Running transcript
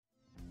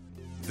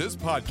This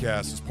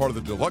podcast is part of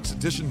the Deluxe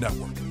Edition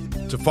Network.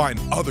 To find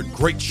other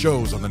great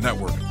shows on the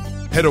network,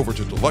 head over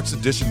to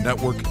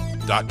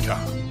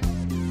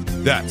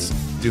deluxeeditionnetwork.com. That's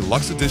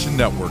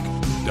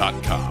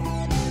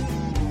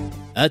deluxeeditionnetwork.com.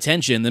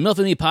 Attention, the MILF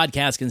and Me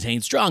podcast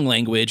contains strong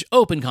language,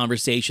 open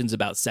conversations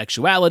about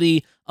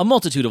sexuality, a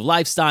multitude of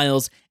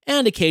lifestyles,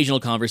 and occasional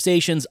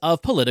conversations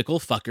of political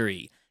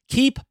fuckery.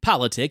 Keep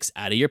politics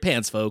out of your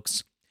pants,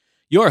 folks.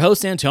 Your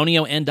hosts,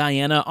 Antonio and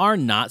Diana, are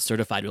not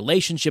certified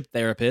relationship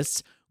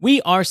therapists. We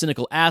are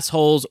cynical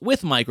assholes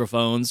with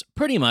microphones,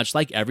 pretty much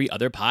like every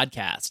other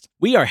podcast.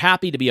 We are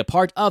happy to be a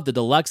part of the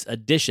Deluxe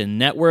Edition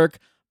Network.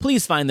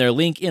 Please find their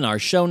link in our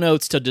show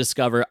notes to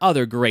discover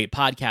other great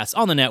podcasts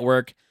on the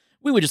network.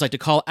 We would just like to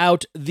call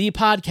out the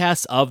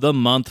podcasts of the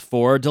month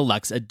for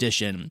Deluxe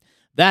Edition.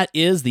 That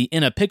is the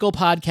In a Pickle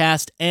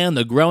podcast and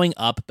the Growing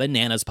Up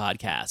Bananas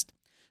podcast.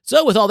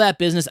 So with all that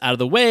business out of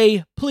the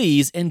way,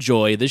 please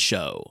enjoy the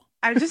show.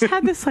 I just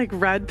had this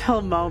red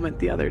pill moment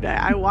the other day.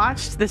 I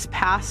watched this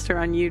pastor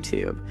on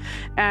YouTube,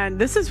 and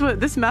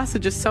this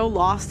message is so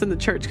lost in the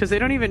church because they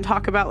don't even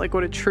talk about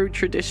what a true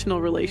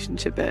traditional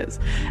relationship is.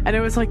 And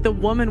it was the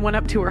woman went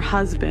up to her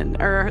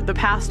husband or the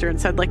pastor and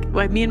said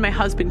me and my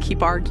husband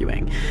keep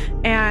arguing.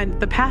 And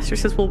the pastor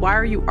says, well, why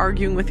are you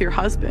arguing with your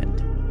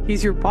husband?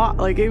 He's your boss.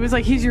 It was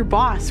he's your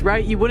boss,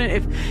 right? You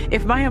wouldn't,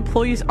 if my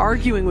employee's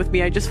arguing with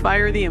me, I just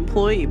fire the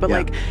employee.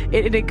 But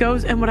it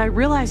goes, and what I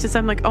realized is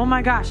I'm oh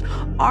my gosh,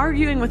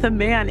 arguing with a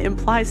man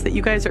implies that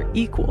you guys are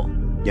equal.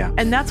 Yeah.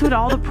 And that's what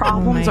all the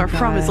problems are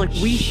from, is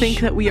we think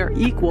that we are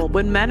equal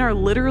when men are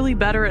literally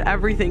better at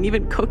everything,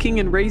 even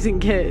cooking and raising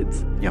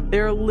kids. Yep.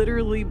 They're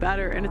literally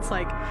better. And it's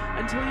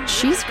until you...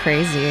 She's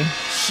crazy.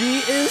 She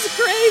is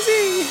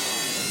crazy.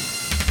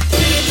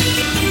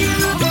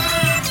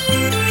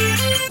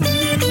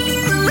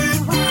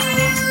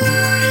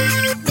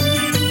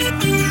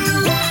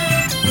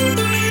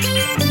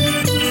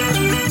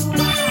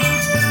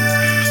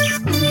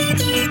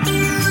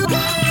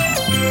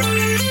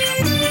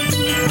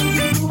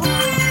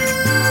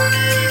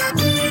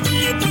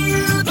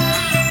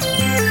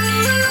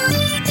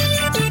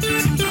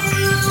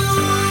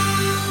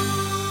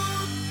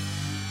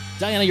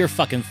 Diana, you're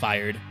fucking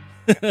fired.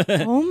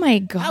 Oh my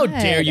God. How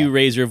dare you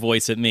raise your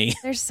voice at me?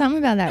 There's something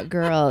about that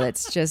girl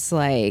that's just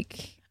I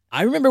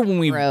remember when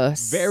we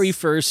gross. very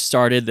first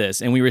started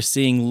this and we were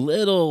seeing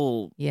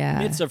little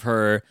bits of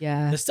her.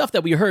 Yeah. The stuff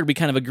that we heard, we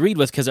kind of agreed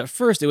with because at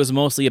first it was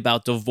mostly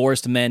about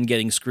divorced men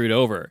getting screwed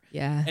over.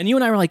 Yeah. And you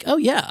and I were like, oh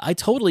yeah, I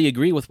totally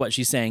agree with what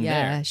she's saying there.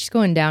 Yeah, she's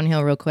going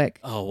downhill real quick.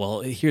 Oh,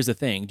 well, here's the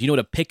thing. Do you know what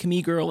a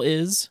pick-me girl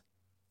is?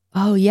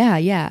 Oh,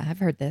 yeah, I've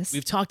heard this.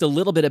 We've talked a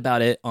little bit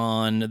about it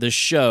on the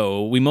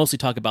show. We mostly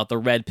talk about the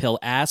red pill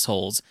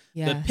assholes.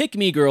 Yeah. The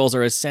pick-me girls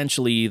are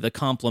essentially the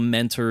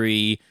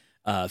complementary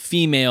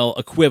female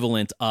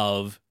equivalent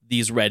of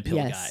these red pill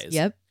guys.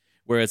 Yep.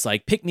 Where it's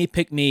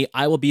pick me,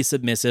 I will be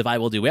submissive, I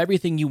will do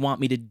everything you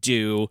want me to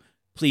do,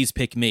 please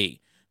pick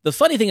me. The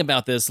funny thing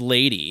about this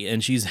lady,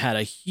 and she's had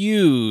a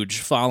huge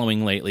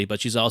following lately, but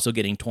she's also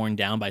getting torn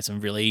down by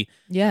some really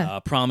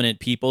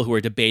prominent people who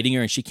are debating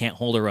her and she can't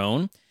hold her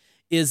own,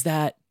 is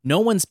that no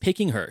one's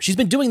picking her. She's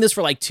been doing this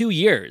for 2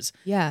 years.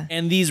 Yeah.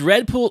 And these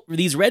red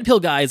pill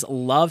guys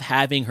love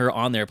having her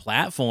on their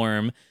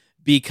platform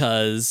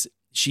because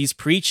she's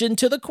preaching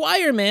to the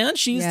choir, man.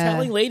 She's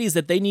telling ladies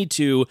that they need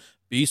to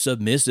be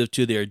submissive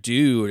to their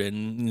dude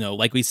and,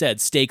 like we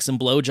said, steaks and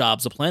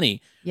blowjobs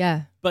aplenty.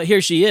 Yeah. But here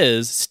she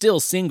is,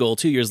 still single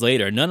 2 years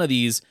later. None of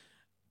these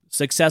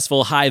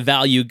successful,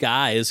 high-value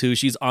guys who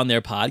she's on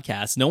their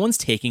podcast, no one's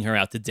taking her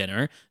out to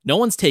dinner. No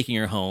one's taking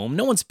her home.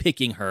 No one's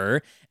picking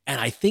her. And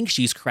I think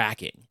she's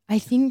cracking. I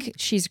think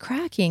she's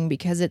cracking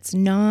because it's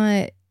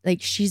not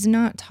she's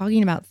not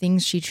talking about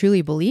things she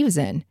truly believes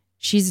in.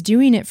 She's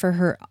doing it for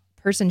her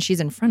person she's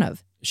in front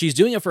of. She's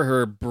doing it for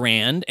her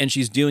brand, and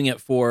she's doing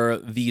it for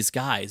these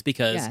guys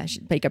because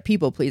she's a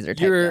people pleaser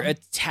type. You're deal.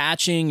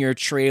 attaching your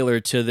trailer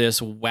to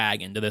this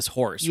wagon, to this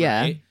horse,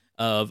 right?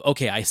 Of,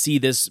 okay, I see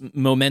this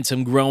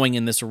momentum growing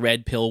in this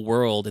red pill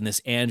world, in this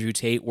Andrew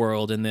Tate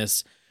world, in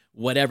this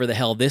whatever the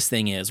hell this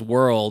thing is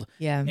world.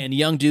 Yeah. And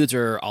young dudes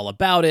are all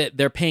about it.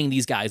 They're paying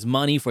these guys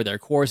money for their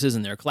courses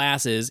and their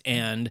classes,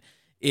 and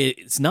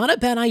it's not a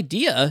bad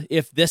idea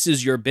if this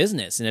is your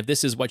business and if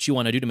this is what you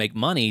want to do to make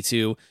money,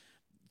 to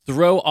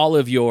throw all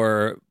of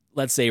your,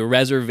 let's say,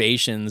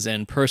 reservations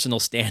and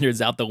personal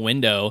standards out the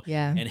window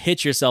and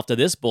hitch yourself to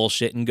this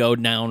bullshit and go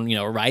down,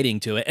 riding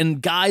to it.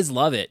 And guys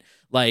love it.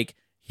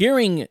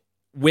 Hearing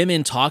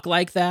women talk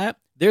like that,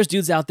 there's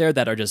dudes out there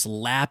that are just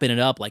lapping it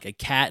up like a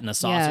cat in a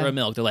saucer of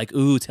milk. They're like,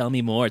 ooh, tell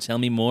me more,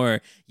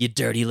 you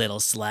dirty little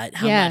slut.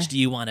 How much do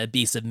you want to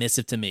be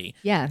submissive to me?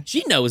 Yeah.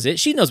 She knows it.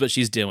 She knows what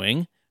she's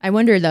doing. I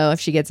wonder, though, if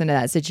she gets into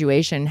that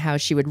situation, how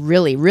she would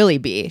really, really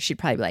be. She'd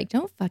probably be like,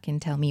 don't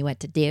fucking tell me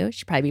what to do.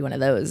 She'd probably be one of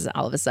those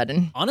all of a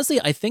sudden.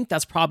 Honestly, I think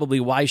that's probably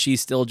why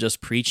she's still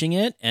just preaching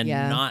it and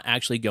not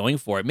actually going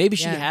for it. Maybe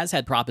she has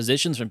had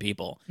propositions from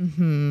people,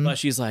 but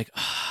she's like,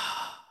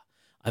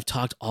 I've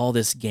talked all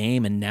this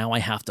game and now I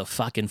have to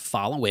fucking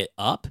follow it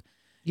up.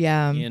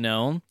 Yeah.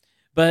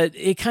 But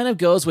it kind of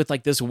goes with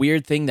like this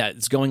weird thing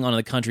that's going on in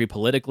the country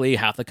politically.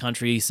 Half the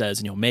country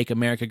says, make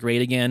America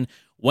great again.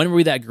 When were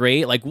we that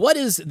great? Like, what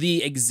is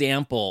the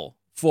example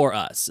for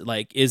us?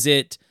 Like, is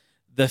it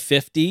the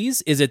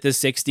 50s? Is it the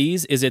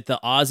 60s? Is it the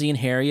Ozzie and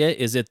Harriet?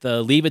 Is it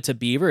the Leave It to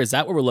Beaver? Is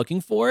that what we're looking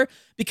for?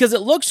 Because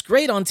it looks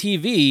great on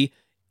TV.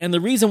 And the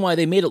reason why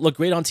they made it look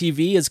great on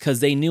TV is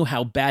because they knew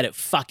how bad it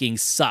fucking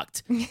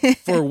sucked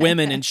for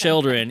women and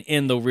children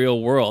in the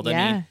real world.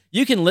 Yeah. I mean,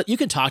 you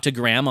can talk to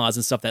grandmas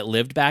and stuff that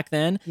lived back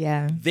then.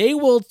 Yeah. They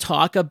will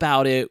talk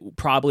about it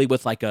probably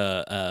with like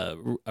a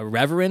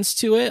reverence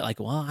to it. Like,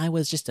 well, I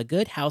was just a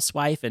good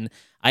housewife and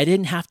I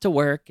didn't have to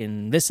work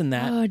and this and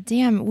that. Oh,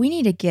 damn. We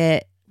need to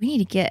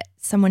get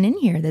someone in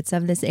here that's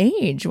of this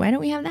age. Why don't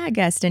we have that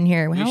guest in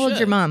here? How old's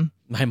your mom?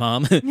 My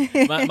mom?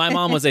 my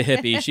mom was a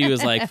hippie. She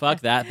was like, fuck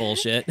that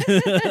bullshit.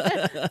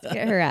 Let's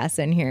get her ass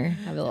in here.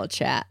 Have a little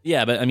chat.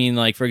 Yeah, but I mean,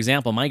 like, for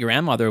example, my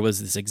grandmother was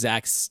this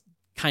exact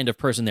kind of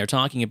person they're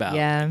talking about.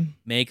 Yeah.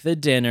 Make the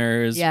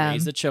dinners, Yeah.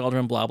 raise the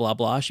children, blah, blah,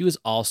 blah. She was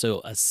also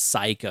a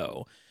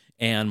psycho.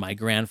 And my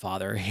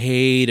grandfather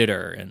hated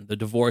her. And the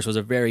divorce was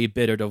a very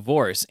bitter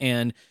divorce.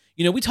 And,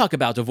 we talk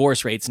about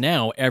divorce rates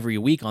now every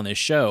week on this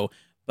show.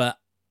 But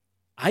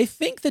I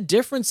think the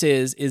difference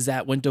is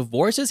that when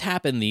divorces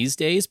happen these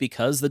days,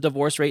 because the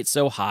divorce rate's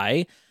so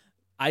high,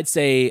 I'd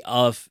say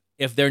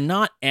if they're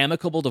not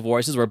amicable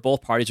divorces where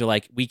both parties are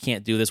like, we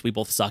can't do this, we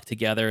both suck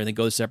together, and they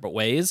go separate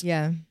ways.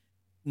 Yeah.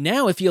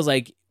 Now it feels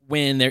like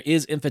when there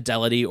is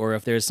infidelity or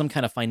if there's some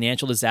kind of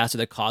financial disaster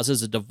that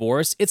causes a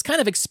divorce, it's kind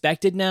of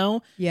expected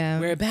now. Yeah.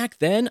 Where back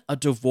then, a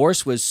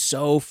divorce was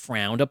so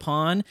frowned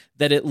upon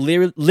that it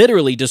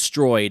literally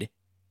destroyed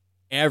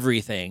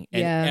everything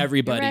and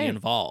everybody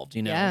involved,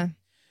 Yeah.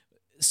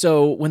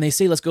 So when they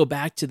say, let's go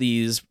back to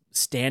these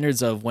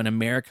standards of when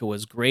America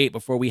was great,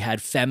 before we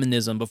had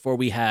feminism, before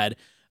we had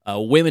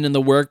women in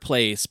the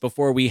workplace,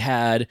 before we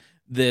had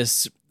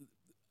this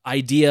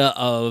idea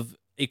of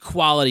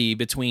equality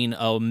between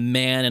a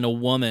man and a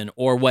woman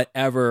or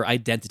whatever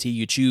identity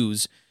you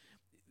choose,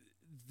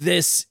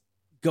 this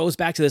goes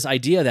back to this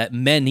idea that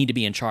men need to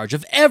be in charge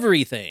of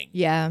everything.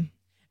 Yeah.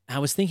 I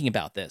was thinking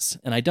about this,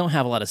 and I don't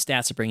have a lot of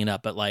stats to bring it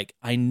up, but like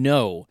I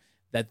know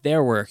that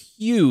there were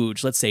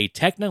huge, let's say,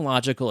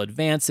 technological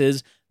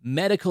advances,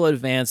 medical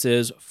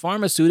advances,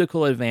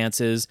 pharmaceutical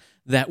advances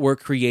that were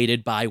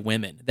created by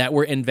women, that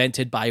were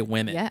invented by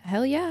women. Yeah,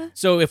 hell yeah.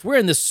 So if we're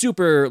in this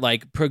super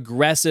like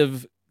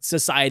progressive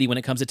society when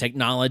it comes to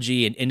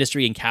technology and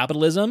industry and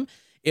capitalism,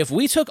 if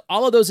we took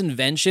all of those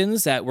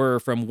inventions that were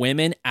from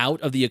women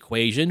out of the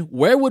equation,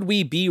 where would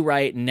we be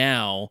right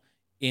now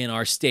in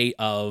our state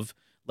of,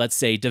 let's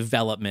say,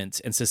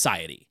 development and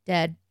society?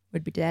 Dead.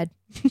 Would be dead.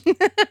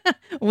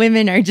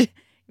 Women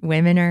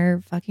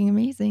are fucking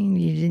amazing.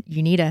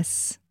 You need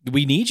us.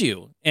 We need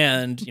you.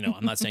 And,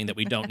 I'm not saying that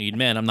we don't need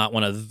men. I'm not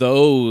one of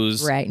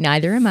those right.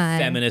 Neither am I.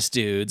 Feminist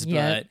dudes.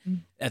 Yep. But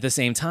at the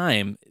same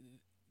time,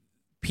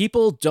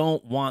 people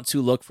don't want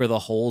to look for the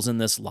holes in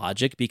this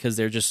logic because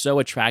they're just so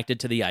attracted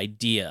to the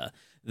idea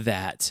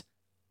that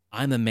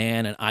I'm a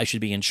man and I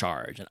should be in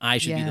charge and I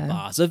should be the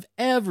boss of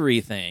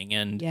everything.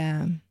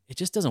 And it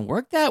just doesn't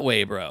work that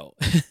way, bro.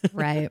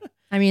 Right.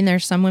 I mean,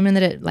 there's some women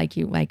that like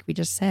we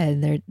just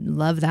said, they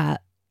love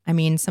that. I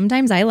mean,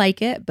 sometimes I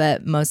like it,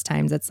 but most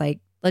times it's like,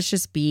 let's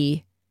just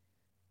be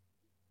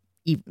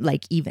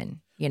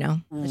even,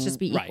 let's just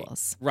be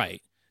equals.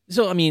 Right.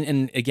 So, I mean,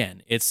 and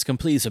again, it's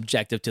completely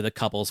subjective to the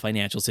couple's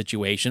financial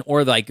situation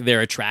or like their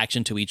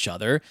attraction to each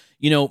other.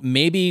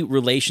 Maybe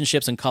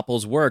relationships and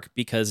couples work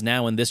because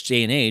now in this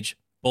day and age,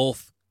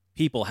 both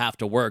people have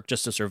to work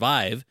just to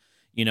survive.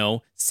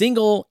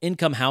 Single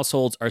income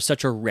households are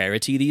such a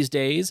rarity these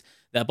days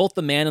that both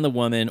the man and the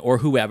woman or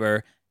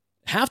whoever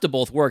have to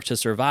both work to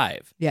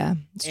survive. Yeah,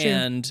 it's true.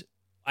 And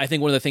I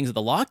think one of the things that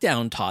the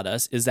lockdown taught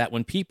us is that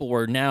when people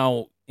were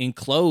now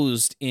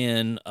enclosed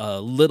in a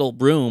little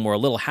room or a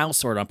little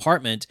house or an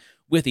apartment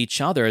with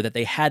each other, that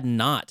they had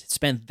not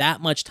spent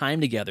that much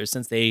time together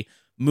since they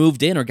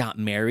moved in or got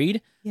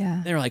married.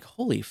 Yeah. They're like,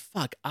 holy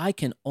fuck, I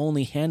can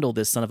only handle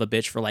this son of a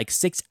bitch for like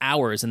 6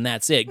 hours and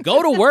that's it.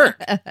 Go to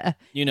work.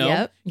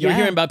 Yep. You're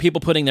hearing about people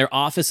putting their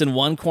office in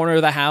one corner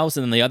of the house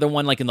and then the other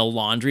one like in the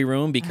laundry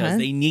room because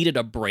they needed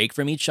a break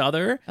from each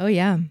other. Oh,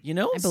 yeah.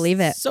 I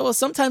believe it. So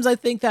sometimes I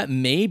think that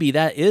maybe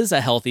that is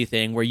a healthy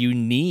thing where you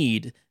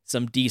need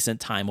some decent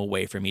time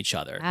away from each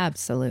other.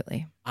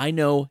 Absolutely. I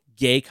know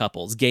gay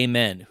couples, gay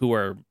men who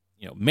are,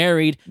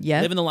 married,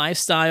 living the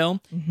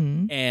lifestyle,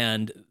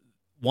 and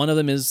one of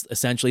them is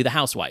essentially the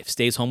housewife,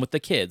 stays home with the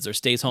kids or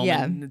stays home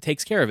and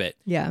takes care of it.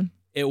 Yeah.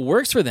 It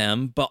works for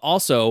them, but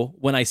also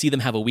when I see them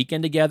have a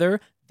weekend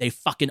together, they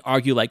fucking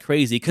argue like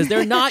crazy because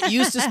they're not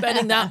used to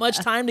spending that much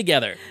time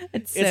together.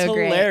 It's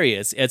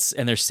hilarious.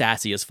 And they're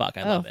sassy as fuck.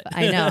 I love it.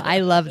 I know. I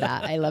love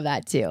that. I love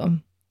that too.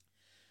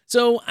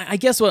 So I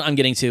guess what I'm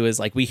getting to is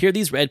like we hear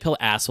these red pill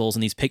assholes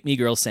and these pick me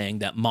girls saying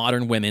that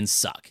modern women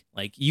suck.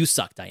 Like, you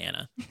suck,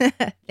 Diana.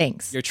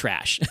 Thanks. You're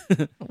trash.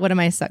 What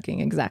am I sucking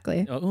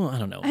exactly? Oh, I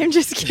don't know. I'm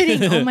just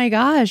kidding. Oh my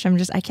gosh.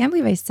 I can't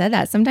believe I said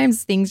that.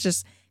 Sometimes things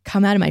just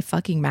come out of my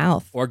fucking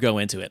mouth. Or go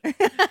into it.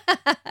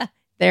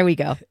 There we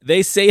go.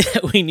 They say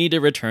that we need to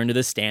return to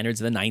the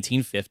standards of the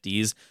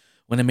 1950s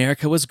when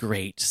America was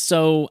great.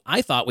 So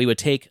I thought we would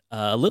take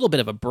a little bit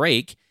of a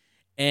break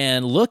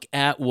and look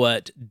at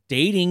what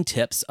dating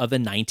tips of the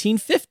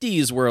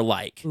 1950s were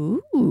like.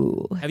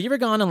 Ooh. Have you ever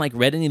gone and like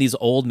read any of these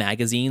old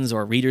magazines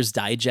or Reader's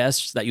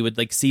Digests that you would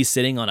like see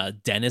sitting on a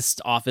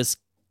dentist office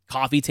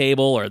coffee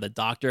table or the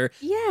doctor?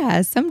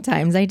 Yeah,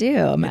 sometimes I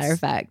do, matter of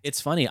fact.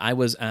 It's funny. I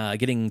was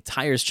getting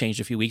tires changed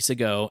a few weeks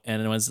ago,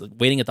 and I was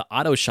waiting at the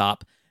auto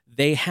shop.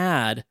 They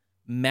had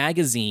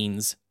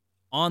magazines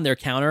on their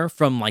counter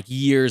from like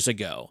years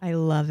ago. I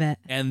love it.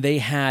 And they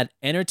had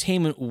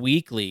Entertainment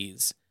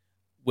Weeklies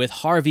with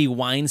Harvey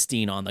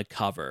Weinstein on the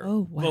cover.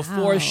 Oh, wow.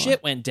 Before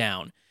shit went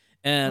down.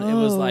 And it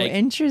was like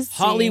interesting.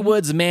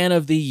 Hollywood's Man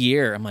of the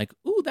Year. I'm like,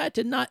 ooh, that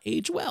did not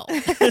age well.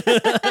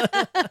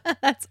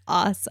 That's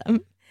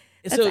awesome.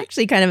 That's So,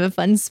 actually kind of a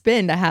fun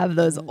spin to have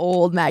those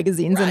old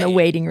magazines in the Right.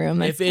 waiting room.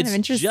 That's if kind it's of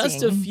interesting.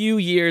 just a few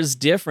years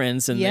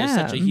difference and there's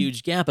such a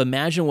huge gap,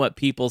 imagine what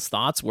people's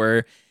thoughts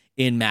were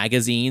in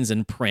magazines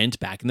and print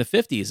back in the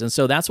 50s. And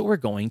so that's what we're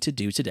going to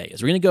do today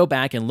is we're going to go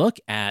back and look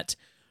at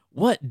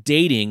what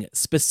dating,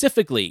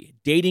 specifically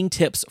dating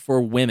tips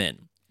for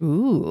women.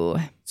 Ooh.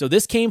 So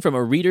this came from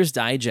a Reader's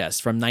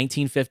Digest from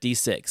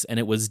 1956, and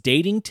it was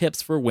dating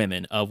tips for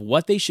women of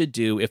what they should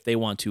do if they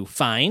want to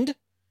find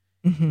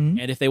Mm-hmm.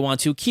 and if they want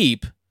to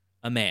keep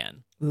a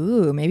man.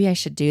 Ooh, maybe I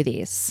should do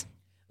these.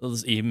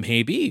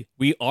 Maybe.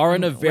 We are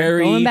in a We're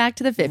very going back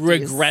to the 50s.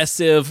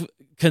 regressive,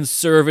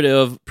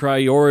 conservative,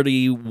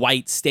 priority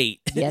white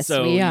state. Yes,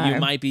 so we are. you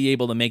might be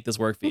able to make this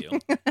work for you.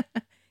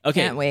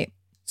 Okay. Can't wait.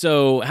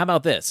 So how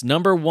about this?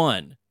 Number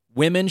 1,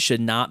 women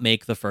should not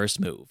make the first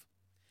move.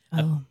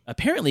 Oh.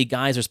 Apparently,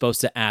 guys are supposed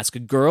to ask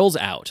girls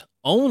out.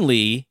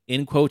 Only,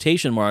 in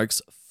quotation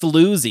marks,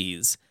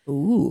 floozies.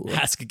 Ooh.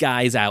 Ask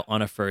guys out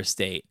on a first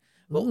date.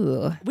 Well,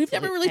 Ooh. we've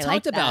never really I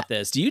talked like about that.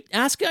 this. Do you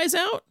ask guys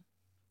out?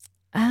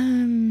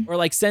 Or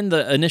like send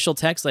the initial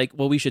text like,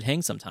 well, we should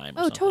hang sometime.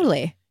 or Oh, something?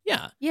 totally.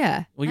 Yeah.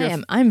 Yeah. Well,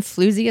 you're I'm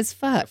floozy as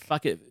fuck.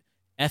 Fuck it.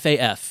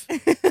 FAF.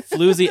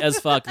 Floozy as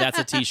fuck. That's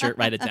a t-shirt.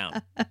 Write it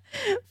down.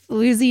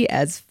 Floozy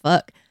as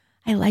fuck.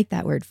 I like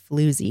that word,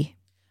 floozy.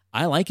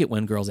 I like it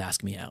when girls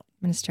ask me out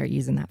I'm gonna start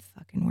using that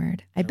fucking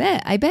word. I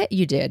bet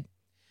you did.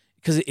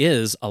 because it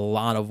is a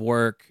lot of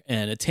work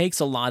and it takes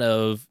a lot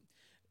of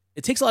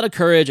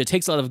courage. It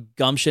takes a lot of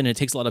gumption. It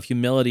takes a lot of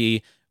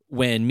humility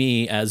when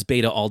me as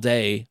beta all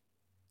day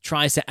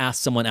tries to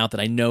ask someone out that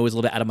I know is a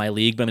little bit out of my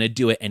league, but I'm going to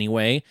do it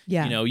anyway.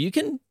 Yeah. You know, you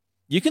can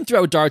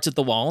throw darts at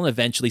the wall and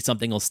eventually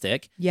something will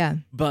stick. Yeah.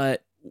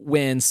 But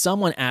when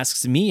someone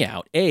asks me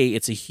out, A,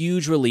 it's a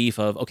huge relief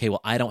of, okay,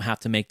 well, I don't have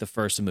to make the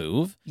first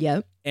move.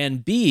 Yep.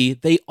 And B,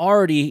 they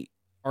already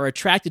are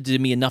attracted to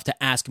me enough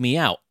to ask me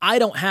out. I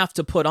don't have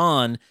to put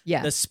on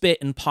Yeah. the spit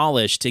and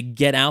polish to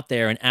get out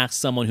there and ask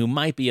someone who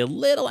might be a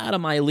little out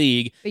of my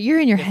league. But you're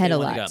in your If head they a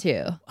wanna lot go.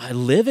 too. I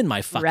live in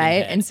my fucking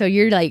Right? head. And so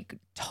you're like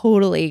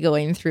totally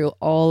going through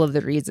all of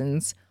the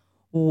reasons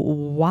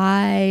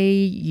why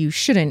you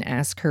shouldn't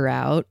ask her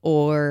out,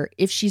 or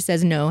if she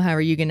says no, how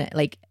are you gonna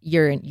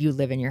you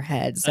live in your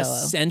head. So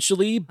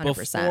essentially, 100%.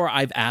 before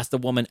I've asked a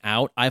woman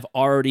out, I've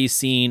already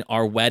seen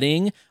our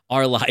wedding,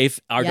 our life,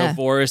 our Yeah.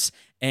 divorce,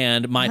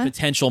 and my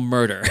potential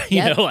murder.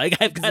 Yep. You know, like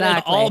I've kind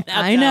of all mapped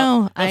I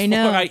know, out I before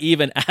know. I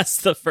even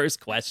asked the first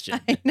question.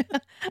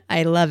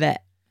 I love it.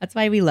 That's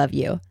why we love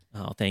you.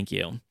 Oh, thank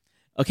you.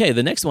 Okay,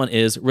 the next one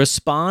is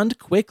respond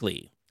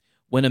quickly.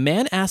 When a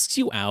man asks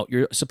you out,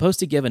 you're supposed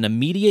to give an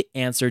immediate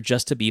answer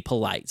just to be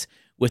polite.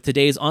 With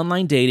today's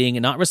online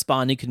dating, not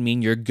responding could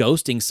mean you're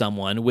ghosting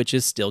someone, which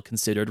is still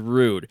considered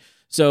rude.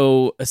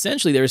 So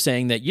essentially, they're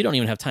saying that you don't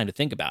even have time to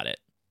think about it.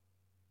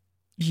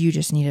 You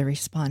just need to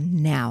respond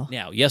now.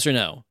 Now, yes or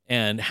no?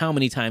 And how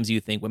many times do you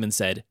think women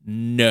said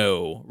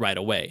no right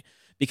away?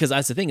 Because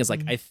that's the thing is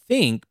like, I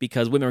think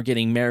because women were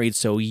getting married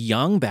so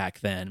young back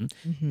then,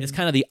 it's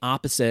kind of the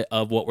opposite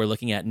of what we're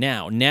looking at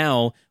now.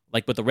 Now,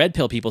 like what the red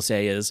pill people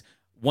say is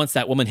once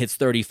that woman hits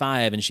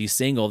 35 and she's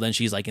single, then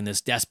she's like in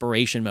this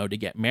desperation mode to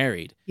get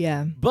married.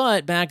 Yeah.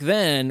 But back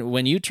then,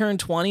 when you turned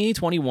 20,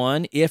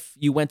 21, if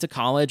you went to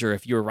college or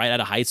if you were right out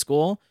of high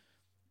school,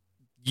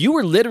 you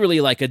were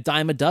literally like a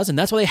dime a dozen.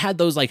 That's why they had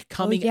those like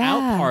coming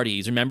out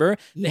parties. Remember?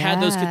 They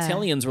had those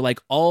cotillions where like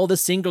all the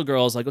single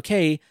girls like,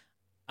 okay,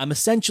 I'm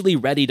essentially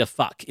ready to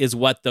fuck is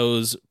what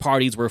those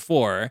parties were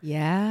for.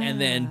 Yeah. And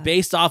then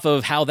based off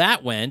of how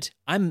that went,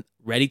 I'm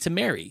ready to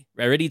marry,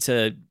 ready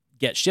to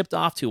get shipped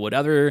off to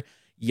whatever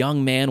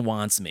young man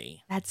wants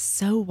me. That's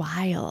so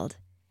wild.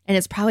 And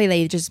it's probably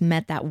they just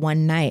met that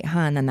one night, huh?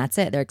 And then that's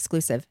it. They're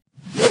exclusive.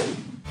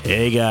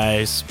 Hey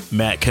guys,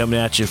 Matt coming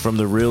at you from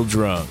The Real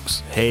Drunks.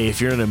 Hey, if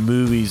you're into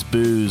movies,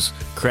 booze,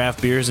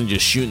 craft beers, and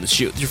just shooting the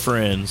shit with your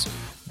friends,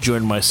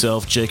 join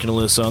myself, Jake, and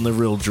Alyssa on The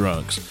Real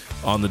Drunks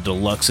on the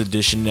Deluxe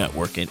Edition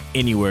Network and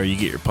anywhere you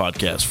get your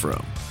podcast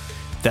from.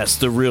 That's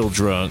The Real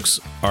Drunks,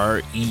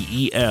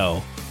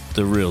 REEL,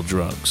 The Real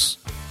Drunks.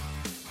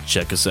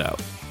 Check us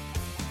out.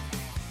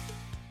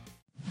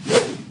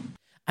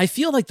 I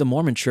feel like the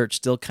Mormon church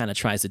still kind of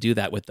tries to do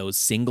that with those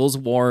singles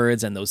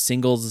wards and those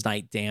singles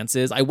night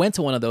dances. I went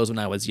to one of those when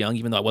I was young,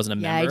 even though I wasn't a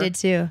member. Yeah, I did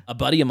too. A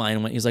buddy of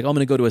mine went, he's like, oh, I'm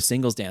going to go to a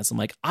singles dance. I'm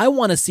like, I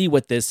want to see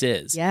what this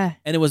is. Yeah.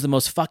 And it was the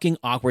most fucking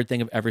awkward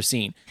thing I've ever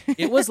seen.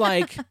 It was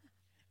like,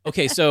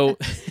 okay, so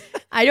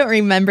I don't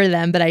remember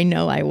them, but I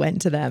know I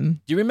went to them.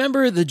 do you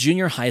remember the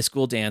junior high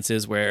school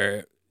dances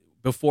where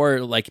before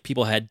like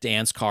people had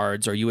dance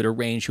cards or you would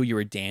arrange who you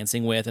were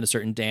dancing with in a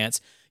certain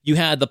dance? You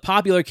had the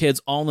popular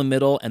kids all in the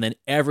middle, and then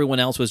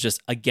everyone else was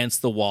just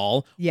against the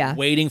wall,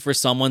 waiting for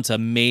someone to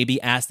maybe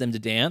ask them to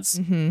dance.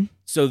 Mm-hmm.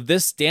 So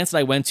this dance that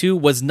I went to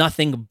was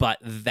nothing but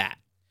that.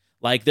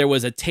 Like there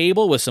was a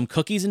table with some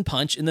cookies and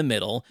punch in the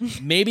middle,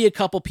 maybe a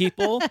couple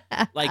people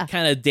like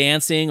kind of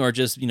dancing or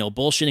just,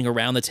 bullshitting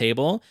around the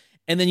table.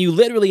 And then you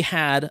literally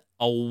had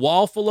a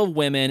wall full of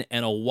women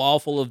and a wall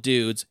full of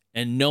dudes,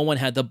 and no one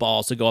had the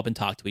balls to go up and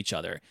talk to each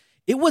other.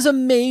 It was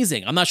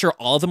amazing. I'm not sure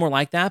all of them were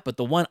like that, but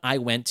the one I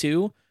went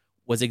to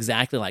was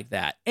exactly like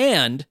that.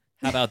 And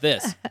how about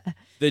this?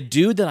 The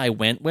dude that I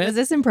went with... Was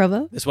this in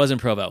Provo? This was in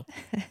Provo.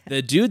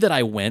 The dude that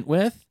I went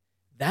with,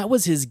 that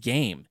was his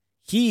game.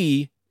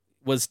 He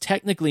was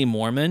technically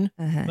Mormon,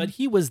 but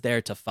he was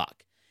there to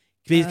fuck.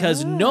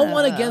 Because no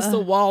one against the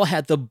wall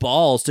had the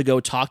balls to go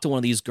talk to one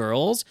of these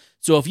girls.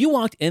 So if you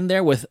walked in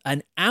there with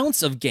an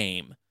ounce of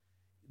game,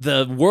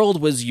 the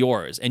world was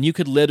yours, and you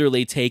could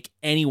literally take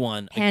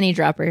anyone. Panty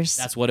droppers.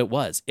 That's what it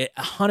was. It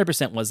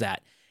 100% was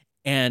that.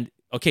 And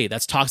okay,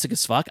 that's toxic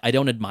as fuck. I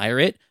don't admire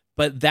it,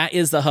 but that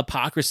is the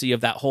hypocrisy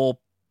of that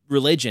whole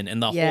religion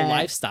and the whole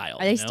lifestyle.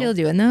 Are they still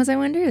doing those, I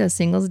wonder? Those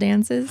singles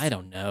dances? I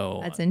don't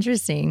know. That's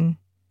interesting.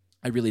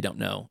 I really don't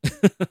know.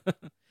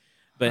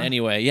 But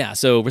anyway, yeah,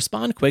 so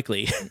respond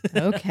quickly.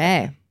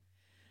 Okay.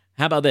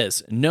 How about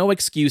this? No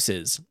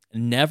excuses.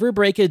 Never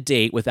break a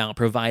date without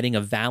providing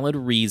a valid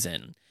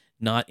reason.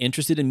 Not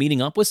interested in meeting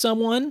up with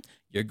someone?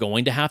 You're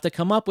going to have to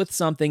come up with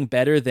something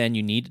better than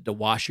you needed to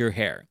wash your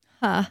hair.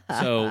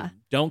 So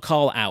don't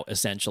call out,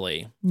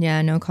 essentially.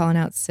 Yeah, no calling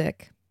out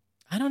sick.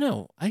 I don't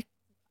know.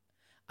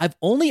 I've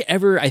only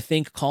ever, I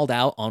think, called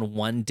out on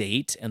one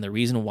date, and the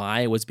reason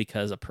why was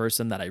because a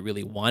person that I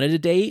really wanted to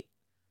date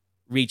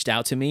reached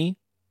out to me,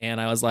 and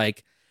I was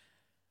like,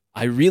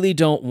 I really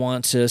don't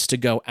want us to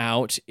go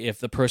out if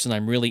the person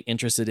I'm really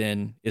interested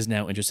in is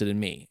now interested in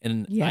me.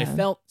 And I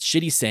felt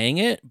shitty saying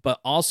it,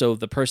 but also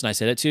the person I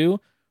said it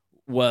to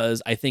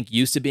was, I think,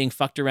 used to being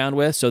fucked around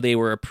with, so they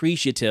were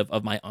appreciative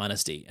of my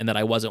honesty and that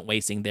I wasn't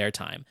wasting their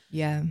time.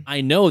 Yeah. I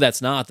know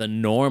that's not the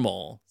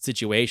normal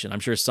situation. I'm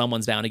sure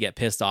someone's bound to get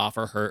pissed off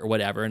or hurt or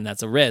whatever, and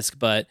that's a risk,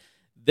 but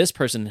this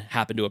person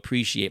happened to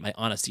appreciate my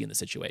honesty in the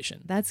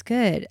situation. That's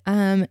good.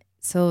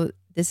 So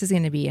this is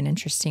going to be an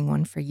interesting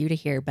one for you to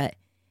hear, but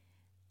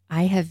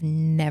I have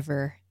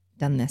never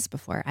done this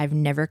before. I've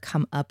never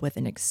come up with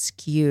an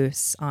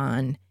excuse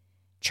on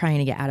trying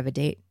to get out of a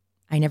date.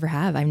 I never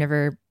have. I've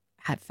never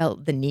had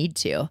felt the need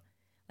to.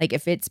 Like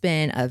if it's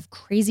been a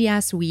crazy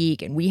ass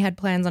week and we had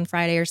plans on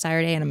Friday or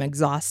Saturday and I'm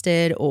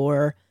exhausted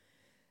or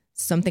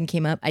something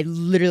came up, I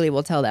literally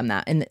will tell them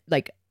that. And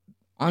like,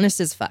 honest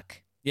as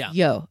fuck. Yeah.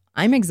 Yo,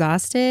 I'm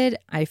exhausted.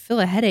 I feel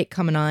a headache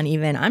coming on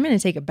even. I'm going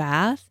to take a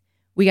bath.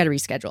 We got to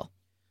reschedule.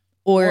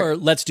 Or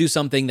let's do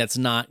something that's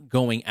not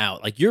going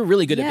out. Like you're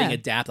really good at being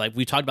adaptive. Like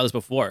we talked about this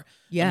before.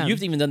 Yeah.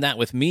 You've even done that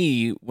with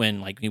me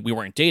when like we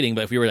weren't dating,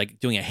 but if we were like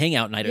doing a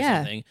hangout night or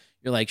something,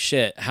 you're like,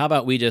 shit, how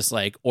about we just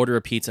like order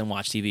a pizza and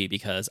watch TV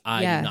because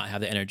I do not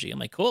have the energy. I'm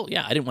like, cool.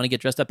 Yeah. I didn't want to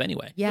get dressed up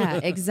anyway. Yeah,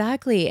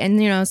 exactly.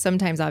 And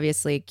sometimes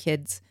obviously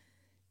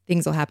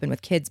things will happen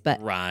with kids, but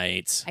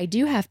right. I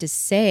do have to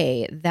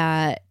say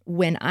that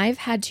when I've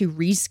had to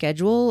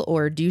reschedule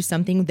or do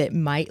something that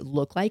might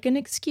look like an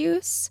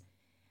excuse,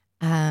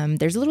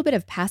 there's a little bit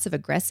of passive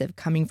aggressive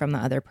coming from the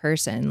other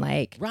person.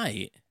 Like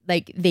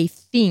they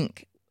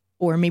think,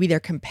 or maybe they're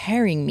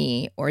comparing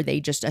me, or they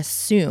just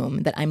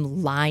assume that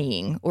I'm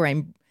lying or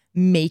I'm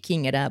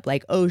making it up.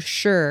 Like, oh,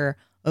 sure.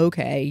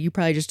 Okay. You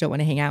probably just don't want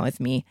to hang out with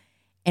me.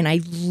 And I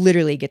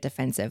literally get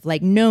defensive.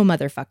 Like, no,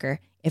 motherfucker.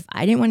 If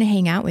I didn't want to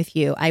hang out with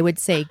you, I would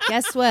say,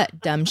 guess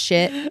what, dumb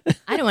shit?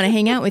 I don't want to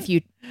hang out with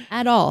you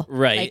at all.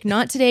 Right. Like,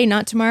 not today,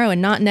 not tomorrow,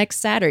 and not next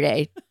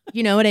Saturday.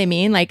 You know what I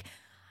mean? Like,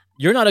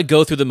 you're not a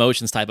go through the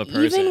motions type of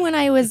person. Even when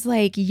I was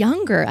like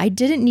younger, I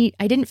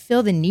didn't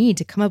feel the need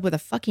to come up with a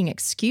fucking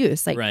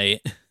excuse. Like, right.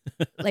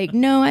 Like,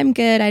 no, I'm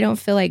good. I don't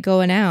feel like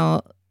going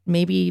out.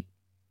 Maybe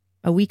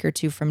a week or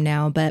two from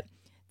now, but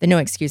the no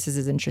excuses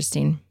is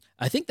interesting.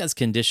 I think that's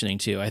conditioning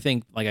too. I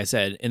think, like I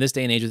said, in this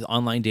day and age with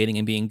online dating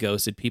and being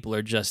ghosted, people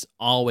are just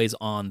always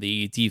on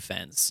the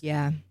defense.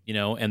 Yeah.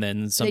 And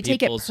then they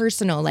take it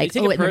personal. Like,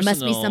 there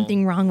must be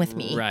something wrong with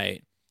me.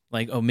 Right.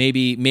 Like, oh,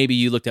 maybe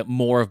you looked at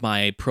more of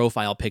my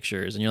profile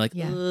pictures and you're like,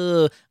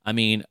 ugh. I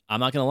mean,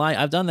 I'm not going to lie.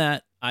 I've done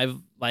that. I've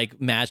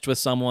like matched with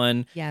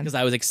someone because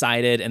I was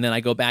excited. And then I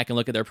go back and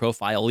look at their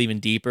profile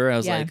even deeper. I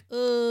was like,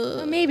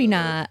 well, maybe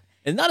not.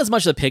 And not as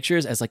much the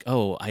pictures as like,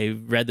 oh, I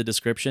read the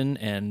description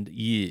and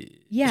yeah.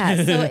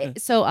 Yeah.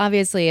 So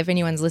obviously if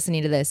anyone's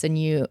listening to this and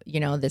you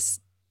know, this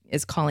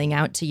is calling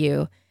out to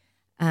you,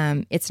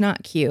 it's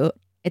not cute.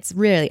 it's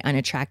really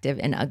unattractive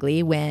and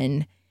ugly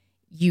when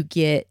you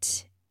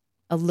get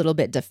a little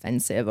bit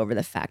defensive over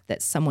the fact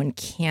that someone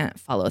can't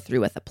follow through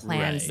with the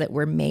plans that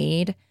were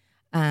made.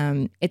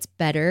 It's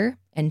better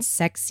and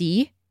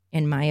sexy,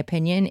 in my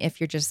opinion, if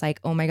you're just like,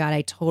 oh my God,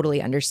 I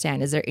totally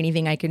understand. Is there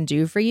anything I can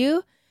do for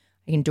you?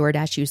 I can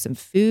DoorDash you some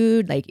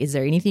food. Like, is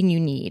there anything you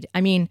need?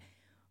 I mean,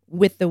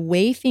 with the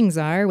way things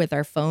are with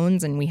our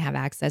phones and we have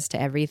access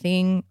to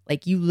everything,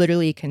 like you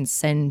literally can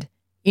send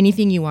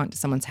anything you want to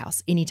someone's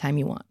house anytime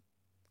you want.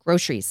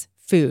 Groceries,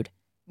 food,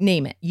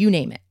 name it, you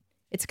name it.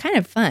 It's kind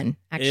of fun,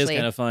 actually. It is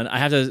kind of fun. I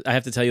have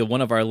to tell you, one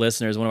of our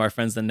listeners, one of our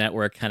friends in the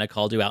network kind of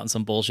called you out on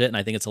some bullshit, and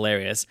I think it's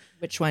hilarious.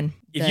 Which one?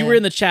 If you were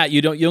in the chat,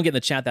 you don't get in the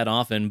chat that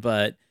often,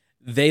 but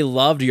they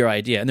loved your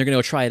idea, and they're going to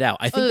go try it out.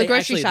 I think the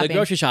grocery shopping. The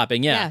grocery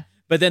shopping, yeah.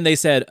 But then they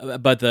said,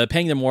 but the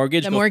paying the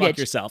mortgage, fuck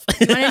yourself.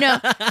 You want to know?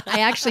 I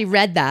actually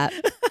read that,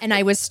 and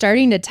I was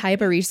starting to type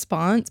a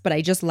response, but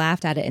I just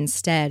laughed at it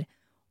instead.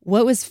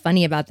 What was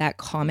funny about that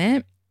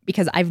comment?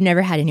 Because I've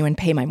never had anyone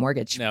pay my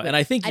mortgage. No, and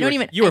I think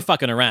you were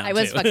fucking around. I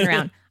was fucking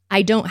around.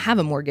 I don't have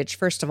a mortgage,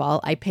 first of all.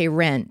 I pay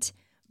rent,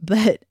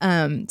 but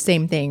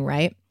same thing,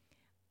 right?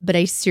 But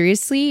I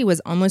seriously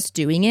was almost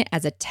doing it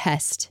as a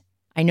test.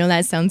 I know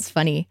that sounds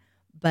funny,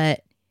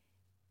 but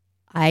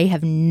I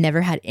have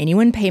never had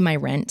anyone pay my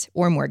rent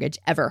or mortgage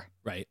ever.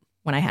 Right.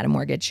 When I had a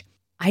mortgage.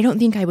 I don't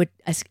think I would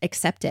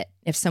accept it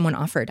if someone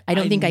offered. I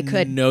don't think I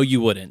could. No, you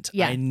wouldn't.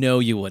 Yeah. I know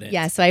you wouldn't.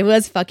 Yeah, so I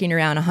was fucking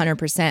around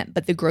 100%.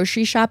 But the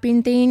grocery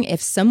shopping thing,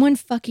 if someone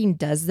fucking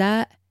does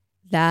that,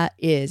 that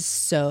is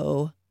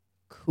so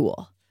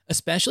cool.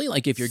 Especially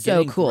like if you're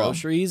getting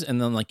groceries and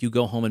then like you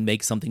go home and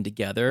make something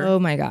together. Oh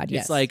my God,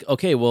 yes. It's like,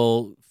 okay,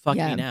 well, fuck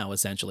me now,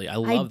 essentially. I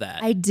love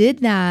that. I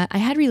did that. I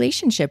had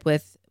relationship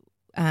with,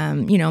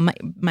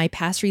 my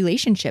past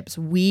relationships.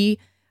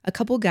 A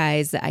couple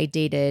guys that I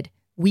dated,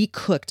 we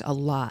cooked a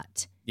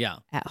lot. Yeah.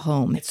 At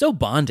home. It's so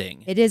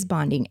bonding. It is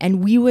bonding.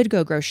 And we would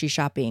go grocery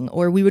shopping,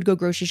 or we would go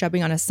grocery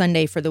shopping on a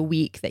Sunday for the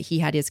week that he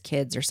had his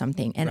kids or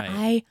something. And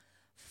I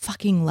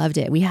fucking loved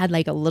it. We had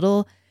like a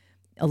little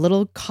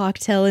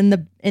cocktail in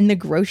the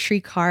grocery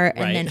cart.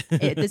 And then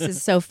this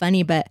is so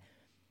funny, but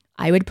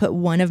I would put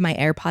one of my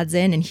AirPods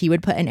in and he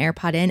would put an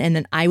AirPod in, and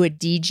then I would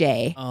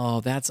DJ. Oh,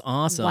 that's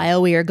awesome.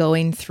 While we were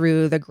going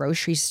through the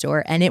grocery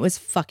store. And it was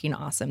fucking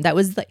awesome. That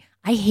was like,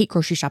 I hate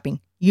grocery shopping.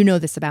 You know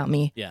this about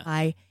me. Yeah.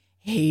 I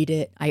hate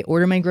it. I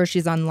order my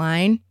groceries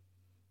online,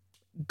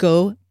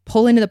 go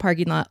pull into the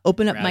parking lot,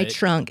 open up my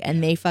trunk,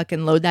 and they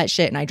fucking load that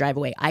shit and I drive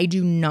away. I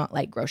do not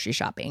like grocery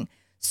shopping.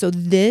 So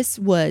this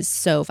was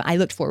so fun. I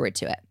looked forward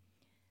to it.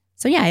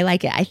 So yeah, I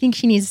like it. I think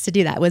she needs to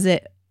do that. Was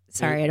it,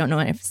 sorry, I don't know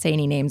if to say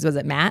any names. Was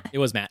it Matt? It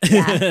was Matt.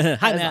 Yeah,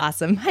 Hi, that was Matt.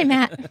 awesome. Hi,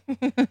 Matt.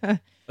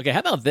 Okay, how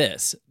about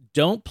this?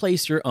 Don't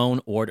place your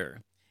own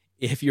order.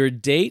 If your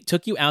date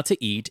took you out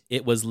to eat,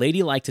 it was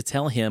ladylike to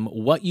tell him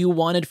what you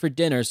wanted for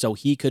dinner so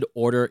he could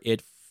order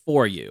it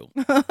for you.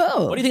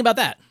 Oh. What do you think about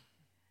that?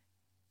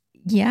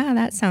 Yeah,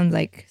 that sounds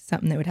like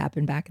something that would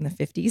happen back in the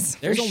 50s.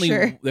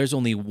 There's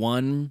only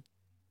one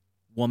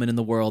woman in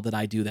the world that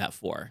I do that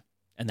for,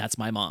 and that's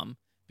my mom,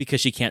 because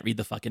she can't read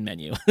the fucking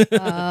menu.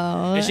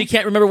 Oh. And she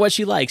can't remember what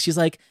she likes. She's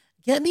like,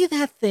 get me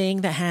that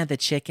thing that had the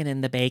chicken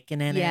and the bacon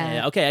in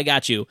it. Okay, I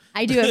got you.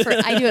 I do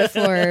it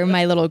for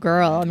my little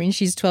girl. I mean,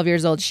 she's 12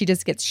 years old. She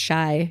just gets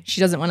shy. She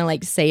doesn't want to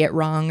like say it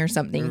wrong or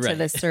something to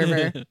the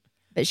server.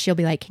 But she'll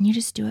be like, can you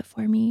just do it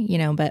for me?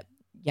 But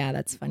yeah,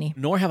 that's funny.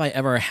 Nor have I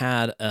ever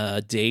had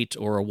a date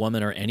or a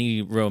woman or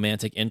any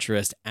romantic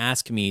interest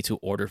ask me to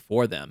order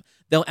for them.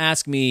 They'll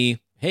ask me,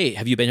 hey,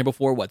 have you been here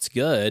before? What's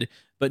good?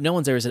 But no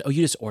one's ever said, oh,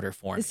 you just order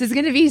for me. This is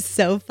going to be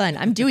so fun.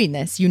 I'm doing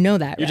this. You know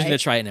that, You're just right? going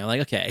to try it now.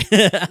 Like, okay.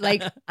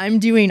 Like, I'm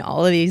doing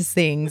all of these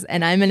things.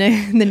 And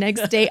the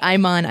next date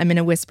I'm going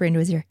to whisper into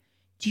his ear,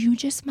 do you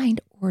just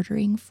mind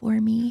ordering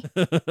for me?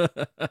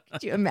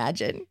 Could you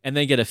imagine? And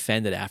then get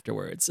offended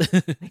afterwards.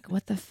 Like,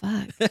 what the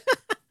fuck?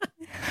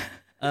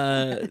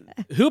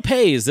 Who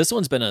pays? This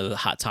one's been a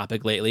hot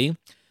topic lately.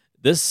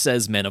 This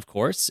says men, of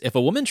course. If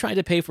a woman tried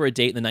to pay for a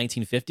date in the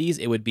 1950s,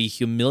 it would be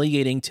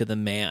humiliating to the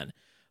man.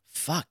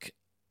 Fuck.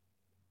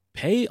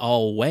 Pay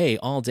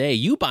all day.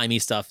 You buy me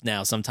stuff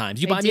now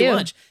sometimes. You buy me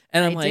lunch.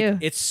 And I'm like,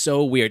 it's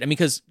so weird. I mean,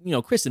 because,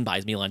 Kristen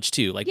buys me lunch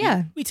too. Like,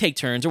 we take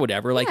turns or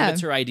whatever. Like, if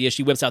it's her idea,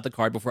 she whips out the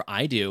card before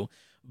I do.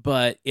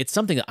 But it's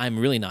something that I'm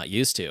really not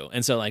used to.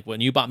 And so, like,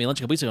 when you bought me lunch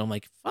a couple weeks ago, I'm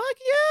like, fuck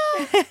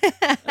yeah.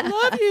 I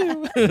love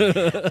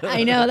you.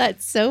 I know.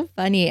 That's so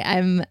funny.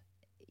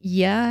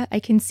 I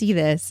can see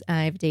this.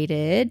 I've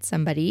dated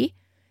somebody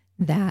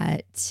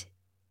that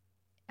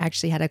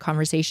actually had a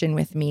conversation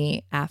with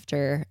me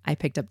after I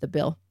picked up the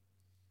bill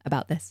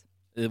about this.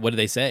 What did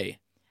they say?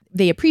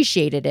 They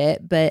appreciated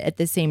it, but at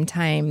the same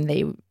time,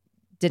 they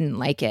didn't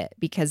like it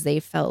because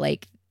they felt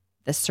like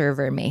the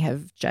server may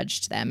have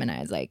judged them. And I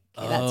was like,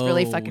 okay, that's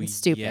really fucking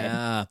stupid.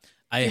 Yeah.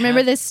 Do you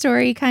remember this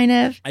story, kind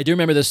of? I do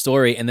remember this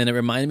story. And then it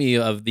reminded me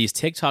of these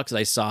TikToks that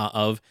I saw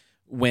of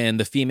when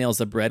the female's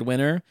the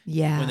breadwinner.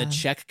 Yeah. When the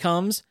check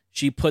comes,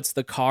 she puts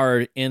the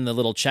card in the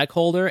little check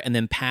holder and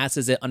then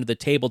passes it under the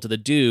table to the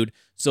dude.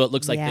 So it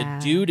looks like the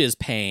dude is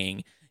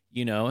paying.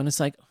 you know, and it's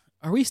like,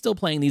 are we still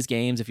playing these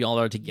games if y'all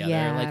are together?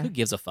 Yeah. Like, who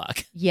gives a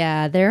fuck?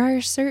 Yeah, there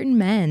are certain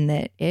men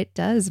that it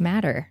does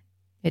matter.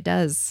 It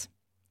does.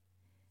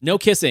 No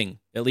kissing,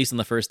 at least on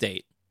the first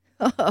date.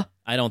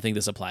 I don't think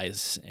this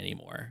applies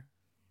anymore.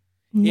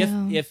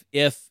 No.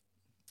 If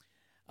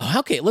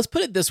okay, let's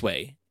put it this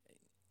way.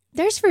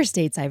 There's first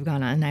dates I've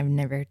gone on, I've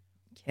never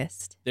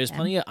kissed. There's them.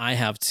 plenty I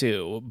have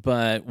too,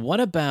 but what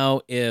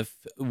about if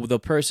the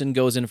person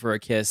goes in for a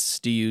kiss?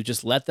 Do you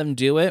just let them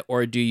do it,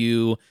 or do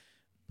you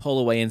pull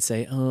away and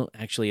say, "Oh,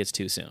 actually, it's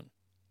too soon"?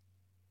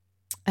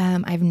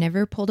 I've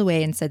never pulled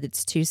away and said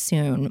it's too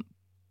soon,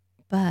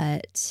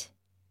 but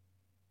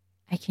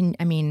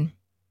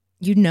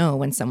you know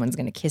when someone's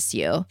going to kiss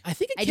you. I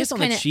think a I kiss just on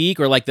the kinda- cheek,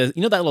 or like that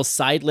little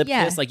side lip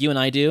Yeah. kiss like you and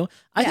I do.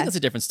 I think Yeah. that's a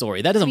different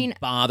story. That doesn't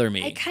bother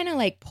me. I kind of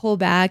like pull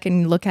back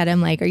and look at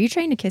him like, are you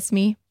trying to kiss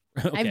me?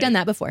 Okay. I've done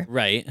that before.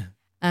 Right.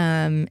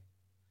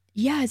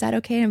 Yeah, is that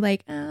okay? And I'm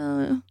like,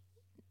 oh,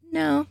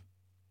 no,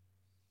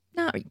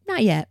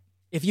 not yet.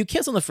 If you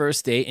kiss on the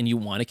first date and you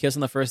want to kiss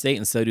on the first date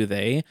and so do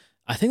they,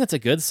 I think that's a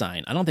good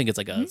sign. I don't think it's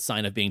like a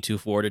sign of being too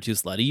forward or too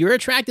slutty. You're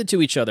attracted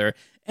to each other,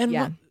 and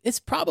Yeah. it's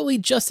probably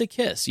just a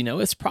kiss. You know,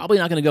 it's probably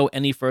not going to go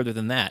any further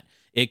than that.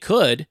 It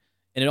could,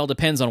 and it all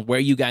depends on where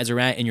you guys are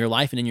at in your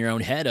life and in your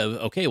own head of,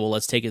 okay, well,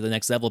 let's take it to the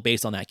next level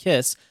based on that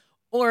kiss.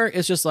 Or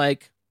it's just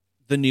like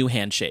the new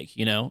handshake,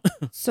 you know?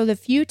 So the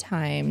few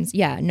times,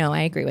 yeah, no,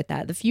 I agree with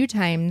that. The few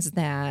times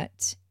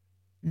that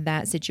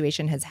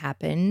situation has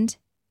happened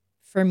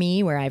for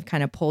me where I've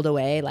kind of pulled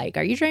away, like,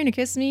 are you trying to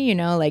kiss me? You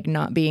know, like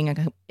not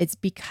being it's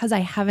because I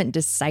haven't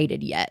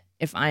decided yet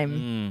if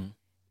I'm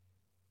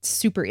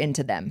super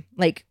into them.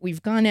 Like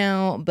we've gone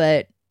out,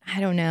 but I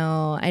don't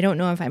know. I don't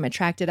know if I'm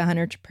attracted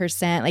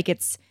 100%. Like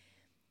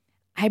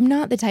I'm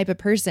not the type of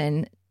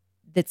person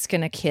that's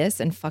going to kiss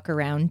and fuck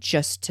around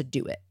just to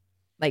do it.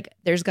 Like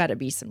there's got to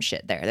be some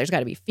shit there. There's got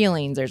to be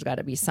feelings. There's got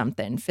to be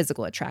something,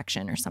 physical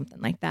attraction or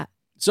something like that.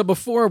 So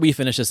before we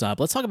finish this up,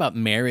 let's talk about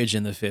marriage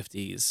in the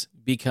 50s,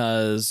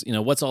 because, you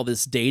know, what's all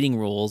this dating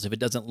rules if it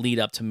doesn't lead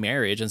up to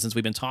marriage? And since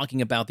we've been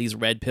talking about these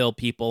red pill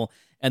people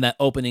and that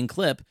opening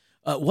clip,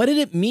 what did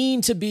it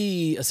mean to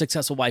be a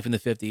successful wife in the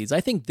 50s? I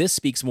think this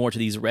speaks more to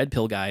these red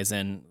pill guys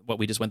than what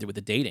we just went through with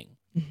the dating.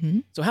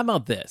 Mm-hmm. So how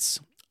about this?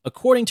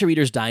 According to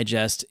Reader's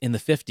Digest, in the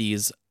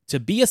 50s, to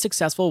be a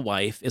successful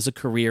wife is a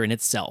career in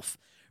itself,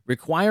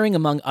 requiring,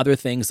 among other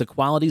things, the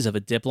qualities of a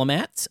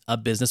diplomat, a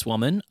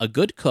businesswoman, a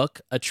good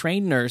cook, a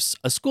trained nurse,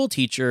 a school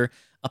teacher,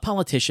 a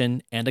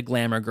politician, and a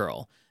glamour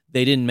girl.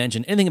 They didn't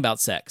mention anything about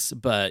sex,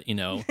 but, you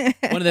know,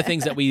 one of the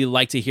things that we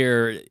like to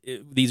hear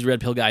these red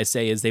pill guys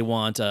say is they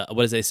want, what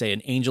does they say,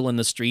 an angel in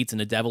the streets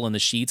and a devil in the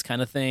sheets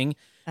kind of thing.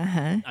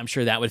 Uh-huh. I'm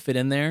sure that would fit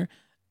in there.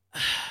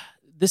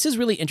 This is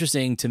really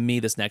interesting to me,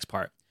 this next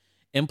part.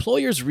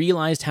 Employers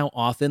realized how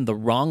often the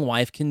wrong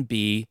wife can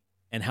be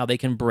and how they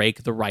can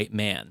break the right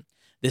man.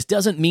 This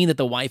doesn't mean that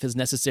the wife is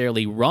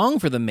necessarily wrong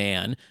for the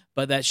man,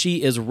 but that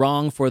she is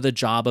wrong for the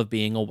job of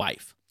being a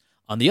wife.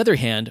 On the other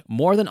hand,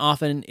 more than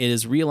often, it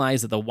is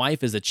realized that the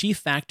wife is the chief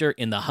factor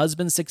in the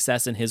husband's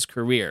success in his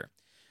career.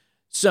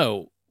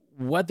 So,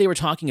 what they were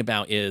talking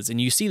about is, and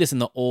you see this in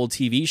the old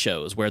TV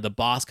shows where the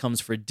boss comes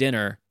for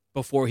dinner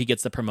before he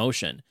gets the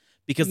promotion,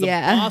 because the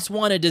boss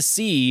wanted to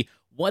see,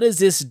 what is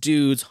this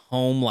dude's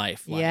home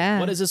life like? Yeah.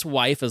 What is this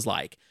wife is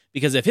like?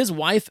 Because if his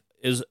wife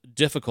is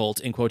difficult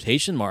in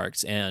quotation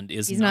marks and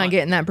is He's not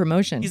getting that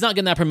promotion. He's not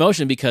getting that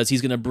promotion because he's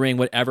going to bring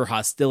whatever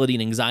hostility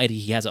and anxiety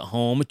he has at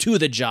home to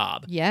the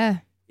job. Yeah.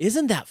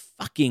 Isn't that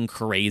fucking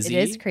crazy?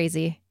 It is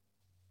crazy.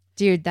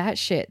 Dude, that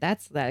shit,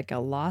 that's like a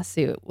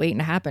lawsuit waiting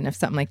to happen if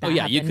something like that Oh,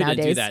 yeah, you happened couldn't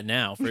do nowadays. that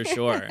now, for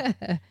sure.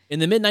 In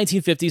the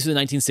mid-1950s to the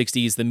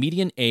 1960s, the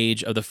median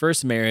age of the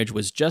first marriage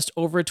was just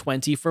over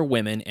 20 for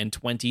women and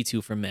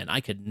 22 for men. I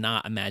could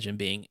not imagine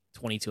being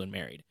 22 and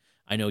married.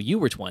 I know you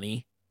were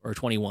 20 or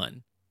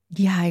 21.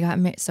 Yeah, I got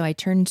married. So I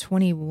turned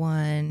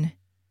 21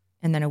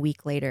 and then a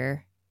week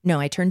later, no,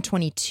 I turned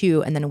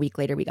 22 and then a week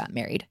later we got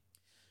married.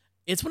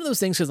 It's one of those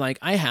things because, like,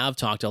 I have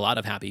talked to a lot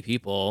of happy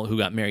people who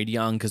got married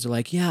young because they're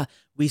like, yeah,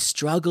 we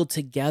struggled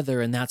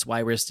together and that's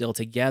why we're still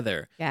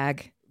together.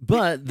 Gag.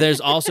 But there's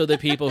also the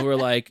people who are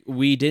like,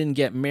 we didn't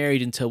get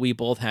married until we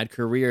both had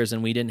careers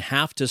and we didn't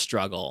have to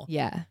struggle.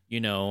 Yeah. You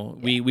know,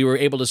 we were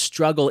able to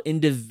struggle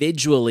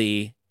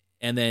individually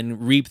and then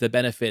reap the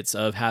benefits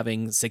of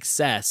having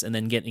success and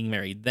then getting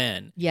married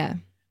then. Yeah.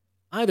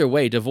 Either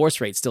way, divorce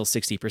rate's still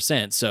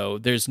 60%. So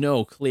there's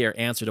no clear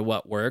answer to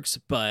what works.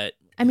 But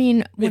I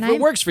mean, if it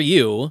works for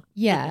you.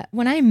 Yeah.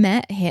 When I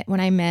met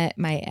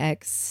my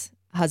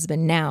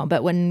ex-husband now,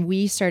 but when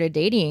we started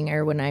dating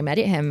or when I met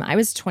him, I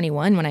was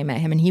 21 when I met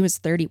him and he was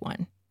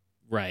 31.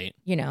 Right.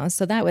 You know,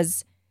 so that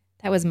was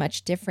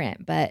much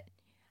different. But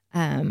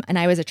and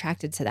I was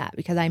attracted to that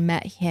because I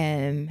met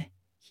him.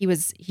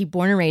 He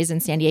born and raised in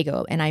San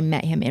Diego, and I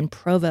met him in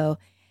Provo,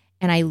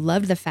 and I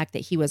loved the fact that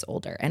he was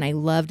older, and I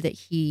loved that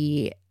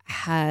he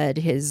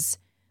was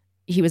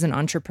an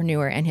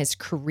entrepreneur and his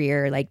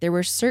career. Like there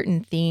were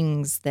certain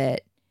things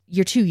that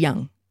you're too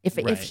young. If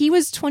he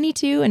was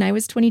 22 and I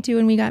was 22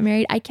 and we got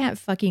married, I can't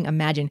fucking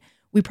imagine.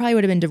 we probably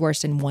would have been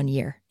divorced in 1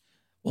 year.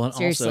 Well, and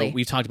Seriously. also,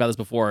 we've talked about this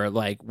before,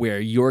 like where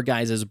your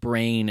guys'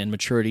 brain and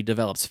maturity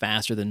develops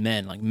faster than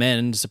men. Like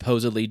men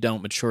supposedly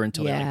don't mature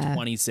until they're like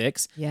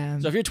 26. Yeah.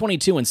 So if you're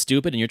 22 and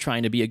stupid and you're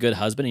trying to be a good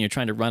husband and you're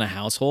trying to run a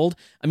household,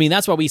 I mean,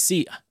 that's why we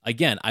see,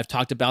 again, I've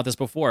talked about this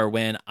before.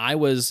 When I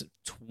was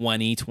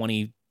 20,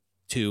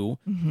 22,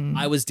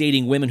 I was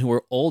dating women who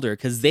were older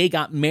because they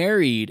got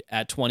married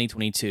at 20,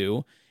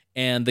 22.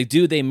 And the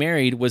dude they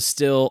married was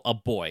still a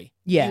boy.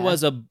 Yeah.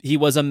 He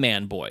was a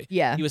man boy.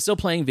 Yeah. He was still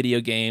playing video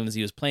games.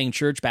 He was playing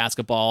church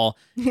basketball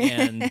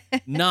and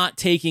not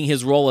taking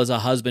his role as a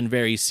husband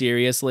very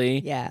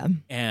seriously. Yeah.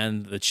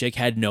 And the chick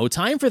had no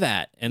time for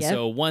that. And Yep.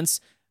 so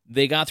once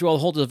they got through all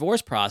the whole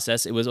divorce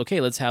process, it was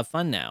okay, let's have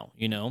fun now,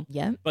 you know?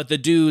 Yeah. But the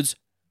dudes,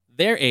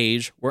 their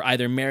age, were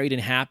either married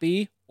and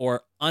happy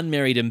or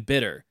unmarried and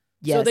bitter.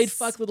 So Yes. they'd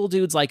fuck little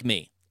dudes like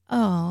me.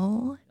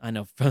 Oh, I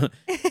know.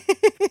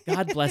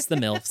 God bless the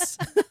MILFs.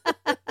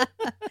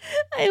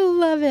 I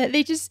love it.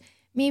 They just,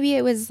 maybe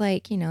it was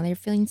like, they're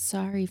feeling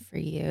sorry for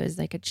you. It was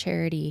like a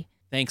charity.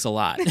 Thanks a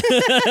lot.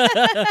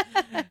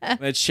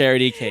 A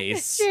charity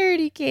case.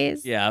 Charity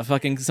case. Yeah,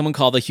 fucking someone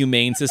call the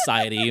Humane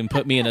Society and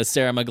put me in a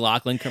Sarah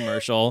McLachlan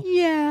commercial.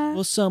 Yeah.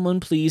 Will someone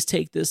please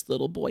take this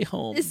little boy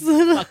home? This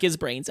little- Fuck his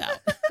brains out.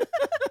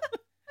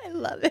 I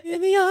love it.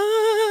 In the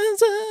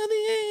arms of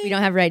the We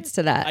don't have rights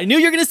to that. I knew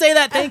you were going to say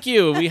that. Thank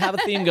you. We have a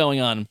theme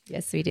going on.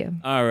 Yes, we do.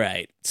 All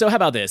right. So how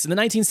about this? In the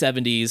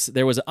 1970s,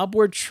 there was an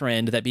upward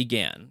trend that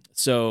began.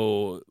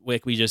 So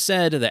like we just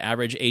said, the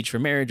average age for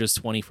marriage was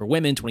 20 for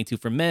women, 22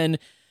 for men.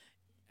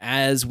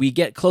 As we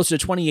get closer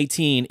to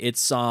 2018, it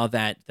saw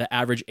that the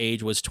average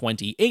age was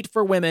 28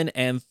 for women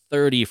and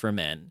 30 for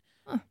men.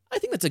 Huh. I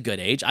think that's a good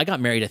age. I got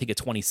married, I think, at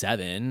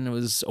 27. It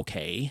was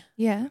okay.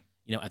 Yeah.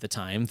 At the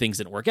time, things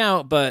didn't work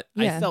out, but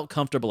Yeah. I felt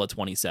comfortable at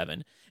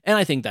 27. And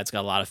I think that's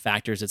got a lot of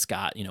factors. It's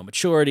got,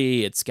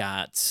 maturity. It's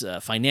got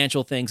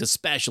financial things,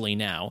 especially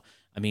now.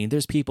 I mean,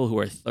 there's people who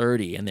are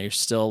 30 and they're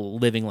still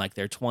living like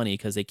they're 20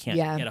 because they can't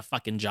Yeah. get a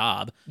fucking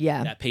job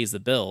Yeah. that pays the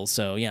bills.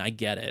 So, yeah, I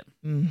get it.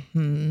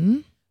 Mm-hmm.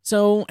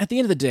 So, at the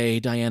end of the day,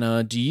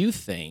 Diana, do you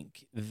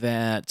think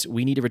that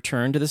we need to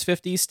return to this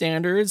 50s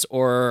standards,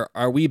 or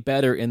are we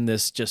better in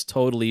this just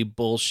totally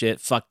bullshit,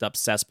 fucked up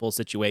cesspool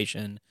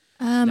situation?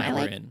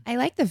 I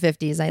like the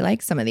 50s. I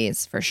like some of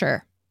these for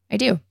sure. I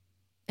do.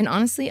 And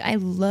honestly, I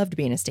loved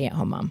being a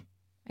stay-at-home mom.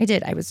 I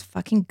did. I was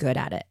fucking good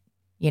at it.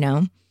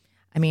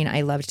 I mean,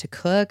 I loved to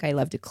cook. I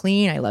loved to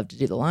clean. I loved to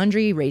do the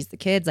laundry, raise the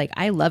kids. Like,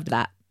 I loved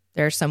that.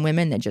 There are some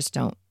women that just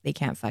they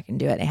can't fucking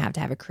do it. They have to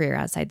have a career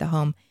outside the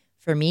home.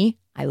 For me,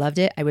 I loved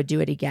it. I would do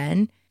it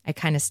again. I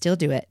kind of still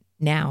do it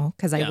now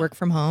because I work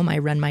from home. I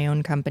run my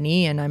own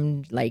company and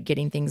I'm like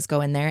getting things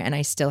going there, and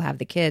I still have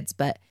the kids,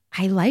 but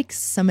I like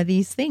some of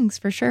these things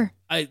for sure.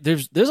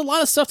 There's a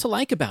lot of stuff to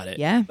like about it.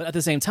 Yeah. But at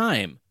the same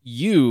time,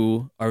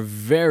 you are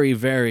very,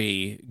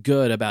 very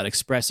good about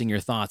expressing your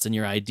thoughts and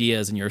your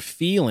ideas and your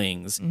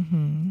feelings.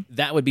 Mm-hmm.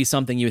 That would be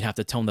something you would have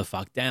to tone the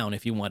fuck down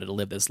if you wanted to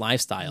live this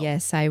lifestyle.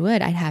 Yes, I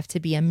would. I'd have to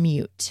be a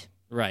mute.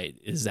 Right.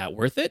 Is that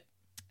worth it?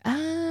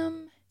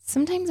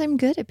 Sometimes I'm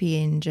good at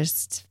being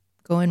just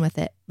going with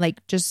it.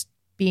 Like just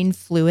being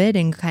fluid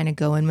and kind of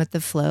going with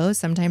the flow.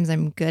 Sometimes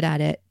I'm good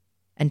at it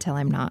until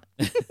I'm not.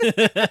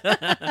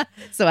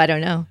 So I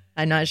don't know.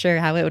 I'm not sure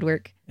how it would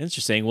work.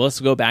 Interesting. Well,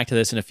 let's go back to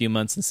this in a few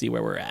months and see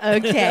where we're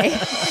at. Okay.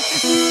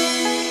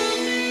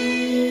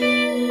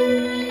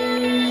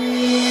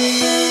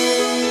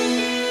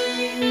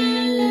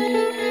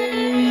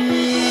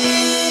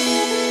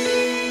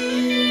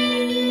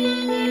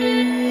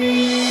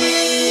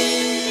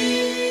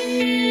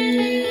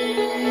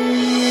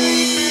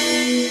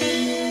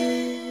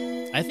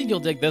 I think you'll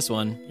dig this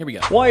one. Here we go.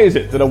 Why is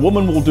it that a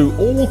woman will do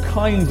all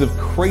kinds of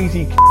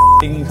crazy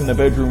things in the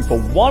bedroom for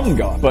one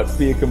guy, but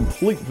be a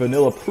complete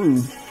vanilla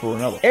prude for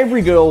another?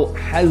 Every girl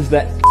has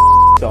that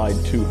side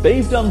too.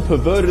 They've done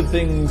perverted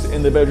things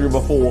in the bedroom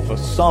before for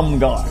some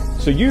guy.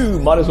 So you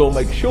might as well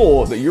make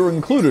sure that you're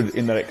included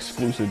in that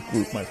exclusive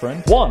group, my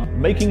friend.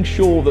 1, making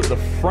sure that the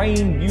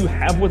frame you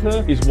have with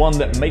her is one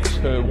that makes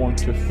her want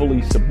to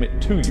fully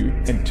submit to you.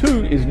 And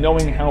 2 is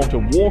knowing how to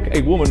walk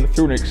a woman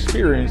through an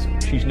experience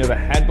she's never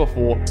had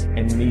before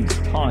and needs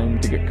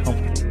time to get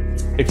comfortable.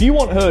 If you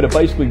want her to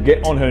basically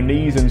get on her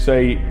knees and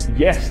say,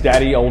 yes,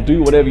 daddy, I'll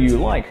do whatever you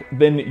like,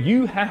 then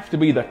you have to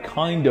be the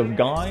kind of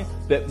guy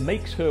that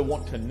makes her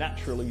want to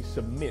naturally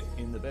submit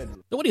in the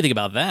bedroom. So what do you think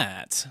about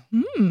that?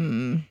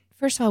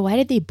 First of all, why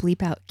did they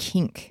bleep out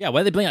kink? Yeah, why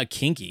did they bring out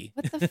kinky?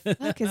 What the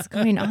fuck is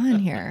going on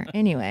here?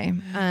 Anyway,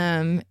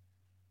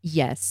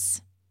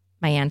 yes.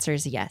 My answer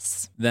is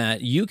yes.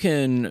 That you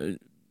can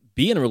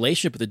be in a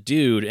relationship with a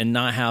dude and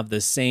not have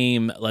the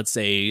same, let's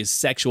say,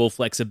 sexual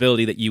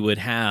flexibility that you would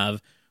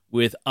have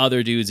with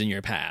other dudes in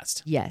your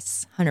past.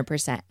 Yes,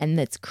 100%. And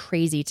that's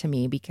crazy to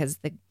me because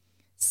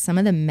some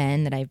of the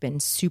men that I've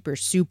been super,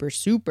 super,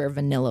 super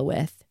vanilla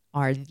with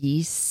are the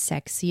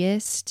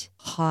sexiest,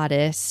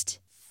 hottest,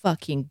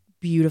 fucking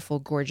beautiful,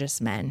 gorgeous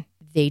men.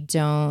 They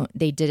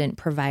didn't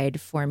provide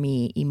for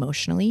me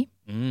emotionally.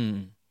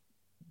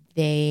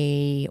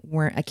 They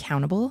weren't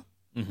accountable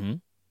Mm-hmm.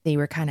 They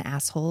were kind of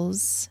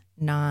assholes,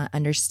 not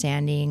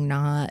understanding,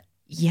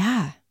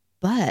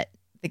 but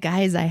the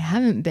guys I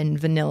haven't been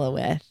vanilla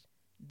with,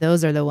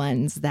 those are the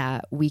ones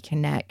that we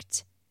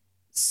connect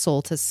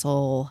soul to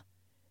soul.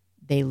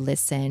 They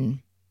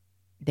listen,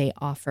 they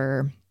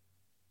offer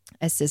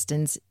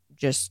assistance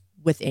just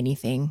with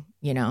anything,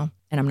 and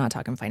I'm not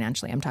talking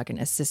financially. I'm talking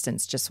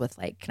assistance just with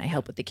like, can I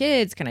help with the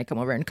kids? Can I come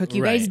over and cook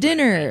you guys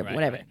dinner?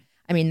 Whatever. Right.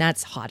 I mean,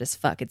 that's hot as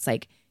fuck. It's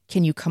like,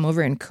 can you come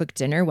over and cook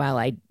dinner while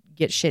I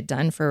get shit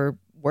done for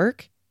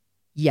work?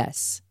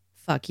 Yes.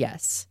 Fuck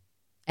yes.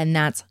 And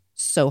that's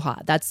so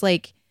hot. That's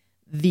like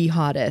the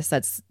hottest.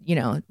 That's,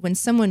 when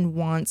someone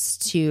wants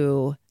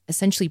to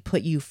essentially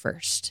put you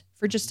first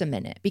for just a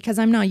minute, because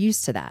I'm not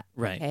used to that.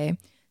 Right. Okay.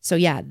 So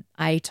yeah,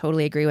 I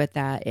totally agree with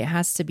that. It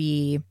has to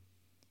be,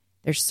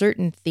 there's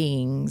certain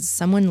things,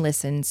 someone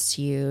listens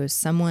to you,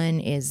 someone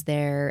is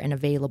there and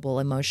available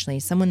emotionally,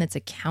 someone that's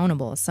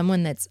accountable,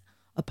 someone that's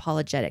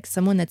apologetic,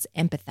 someone that's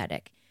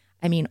empathetic.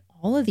 I mean,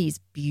 all of these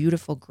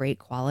beautiful, great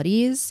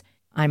qualities,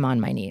 I'm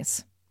on my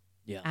knees.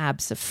 Yeah.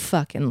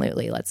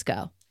 Abso-fucking-lutely. Let's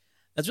go.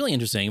 That's really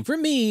interesting. For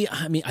me,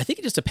 I mean, I think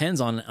it just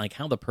depends on like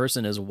how the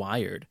person is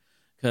wired.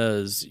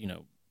 Because,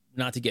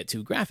 not to get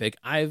too graphic,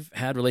 I've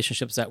had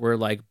relationships that were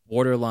like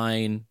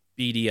borderline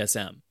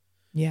BDSM.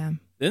 Yeah.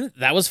 Then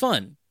that was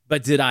fun.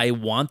 But did I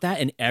want that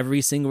in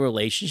every single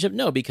relationship?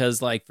 No,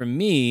 because like for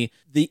me,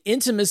 the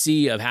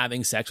intimacy of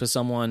having sex with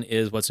someone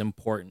is what's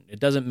important. It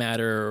doesn't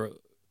matter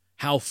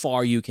how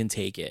far you can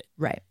take it.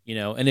 Right.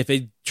 And if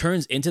it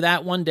turns into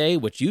that one day,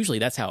 which usually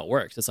that's how it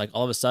works. It's like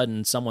all of a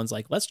sudden someone's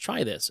like, let's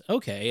try this.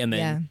 Okay. And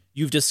then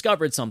you've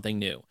discovered something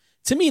new.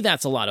 To me,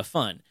 that's a lot of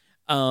fun.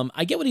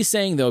 I get what he's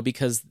saying though,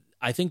 because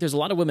I think there's a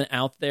lot of women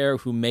out there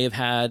who may have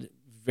had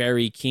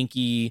very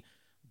kinky,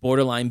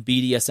 borderline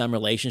BDSM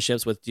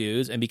relationships with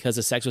dudes. And because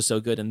the sex was so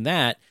good in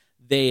that,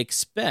 they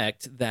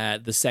expect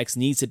that the sex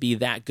needs to be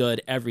that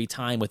good every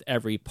time with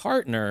every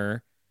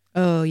partner.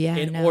 Oh, yeah.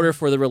 In order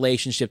for the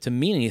relationship to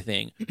mean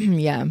anything.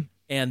 Yeah.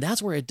 And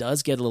that's where it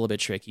does get a little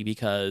bit tricky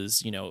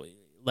because,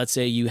 let's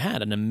say you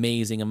had an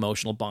amazing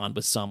emotional bond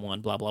with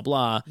someone, blah, blah,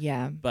 blah.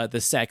 Yeah. But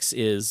the sex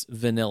is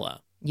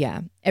vanilla.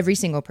 Yeah. Every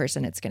single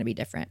person, it's going to be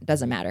different.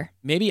 Doesn't matter.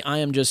 Maybe I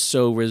am just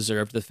so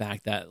reserved the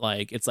fact that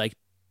like, it's like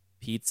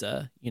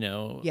pizza,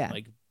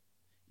 like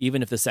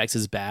even if the sex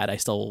is bad, I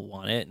still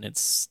want it. And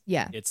it's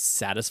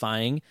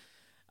satisfying.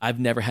 I've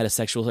never had a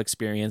sexual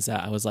experience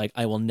that I was like,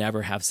 I will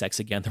never have sex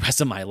again the rest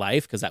of my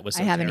life because that was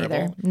so I haven't terrible.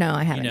 either. No,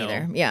 I haven't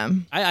either. Yeah.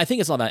 I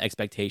think it's all about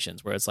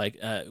expectations where it's like,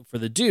 for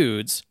the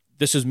dudes,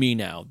 this is me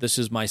now. This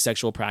is my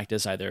sexual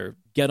practice. Either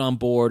get on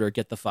board or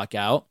get the fuck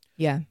out.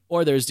 Yeah.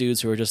 Or there's dudes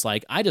who are just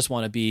like, I just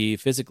want to be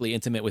physically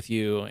intimate with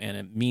you and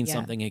it means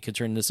something. It could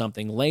turn into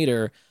something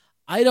later.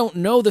 I don't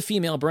know the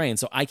female brain,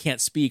 so I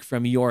can't speak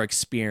from your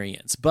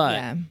experience.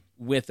 But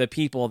with the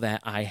people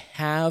that I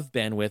have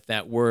been with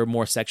that were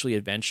more sexually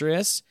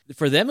adventurous,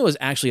 for them it was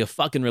actually a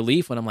fucking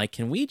relief when I'm like,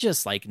 can we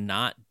just like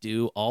not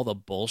do all the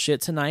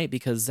bullshit tonight?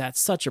 Because that's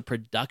such a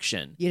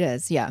production. It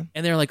is, yeah.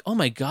 And they're like, oh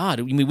my God,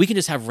 I mean, we can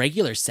just have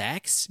regular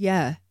sex?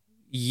 Yeah.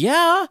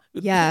 Yeah.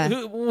 Yeah.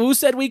 Who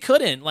said we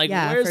couldn't? Like,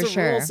 where's the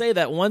rule say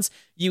that once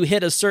you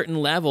hit a certain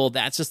level,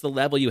 that's just the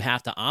level you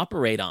have to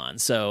operate on?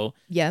 So,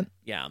 yeah.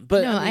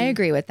 But no, I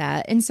agree with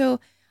that. And so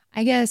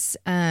I guess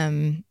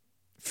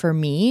for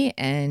me,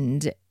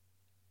 and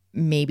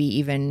maybe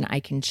even I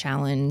can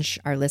challenge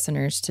our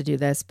listeners to do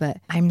this, but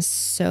I'm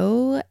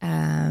so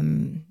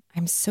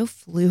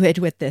fluid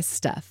with this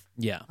stuff.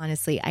 Yeah.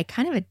 Honestly, I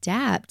kind of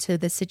adapt to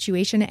the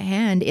situation at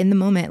hand in the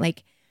moment.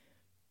 Like,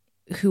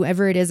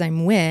 whoever it is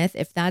I'm with,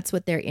 if that's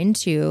what they're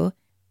into,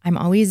 I'm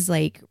always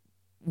like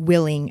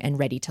willing and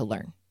ready to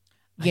learn,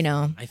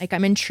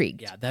 I'm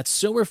intrigued. Yeah, that's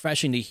so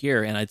refreshing to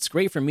hear. And it's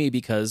great for me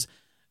because,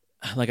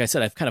 like I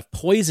said, I've kind of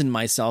poisoned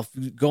myself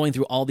going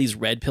through all these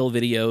red pill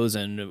videos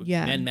and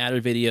Men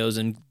Matter videos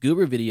and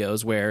Guru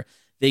videos where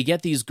they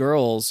get these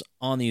girls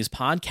on these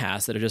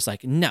podcasts that are just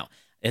like, no,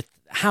 it's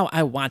how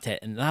I want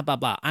it and blah, blah,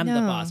 blah. I'm the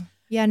boss.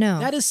 Yeah, no.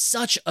 That is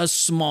such a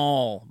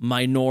small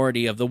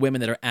minority of the women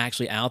that are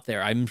actually out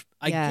there.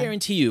 I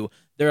guarantee you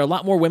there are a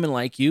lot more women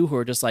like you who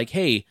are just like,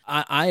 hey,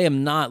 I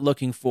am not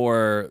looking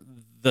for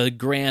the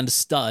grand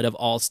stud of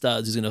all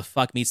studs who's going to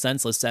fuck me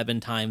senseless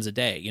 7 times a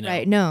day,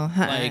 Right, no.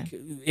 Like,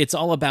 it's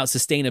all about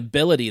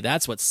sustainability.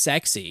 That's what's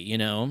sexy,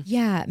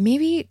 Yeah,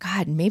 maybe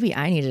I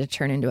need to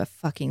turn into a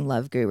fucking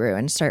love guru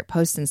and start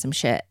posting some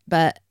shit.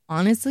 But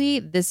honestly,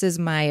 this is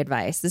my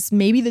advice. This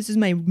is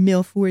my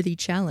MILF-worthy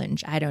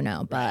challenge. I don't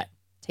know, but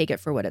take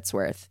it for what it's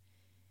worth.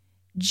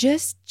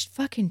 Just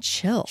fucking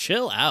chill.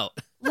 Chill out.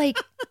 Like,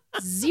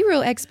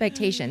 zero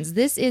expectations.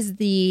 This is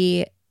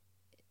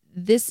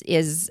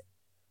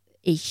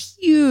a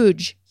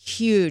huge,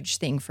 huge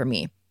thing for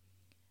me.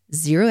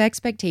 Zero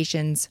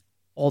expectations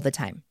all the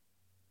time.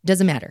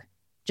 Doesn't matter.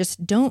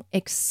 Just don't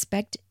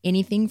expect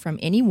anything from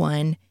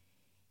anyone,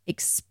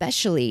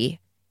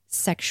 especially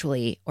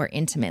sexually or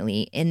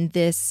intimately in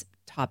this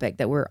topic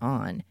that we're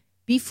on.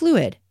 Be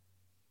fluid.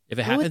 If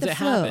it Go with happens, the it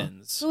flow.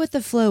 happens. Go with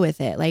the flow with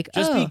it. Like,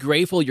 Just be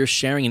grateful you're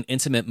sharing an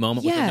intimate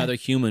moment with Yeah. another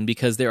human,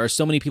 because there are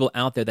so many people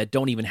out there that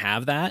don't even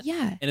have that.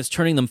 Yeah. And it's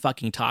turning them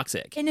fucking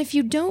toxic. And if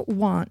you don't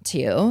want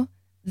to,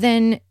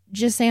 then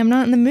just say, I'm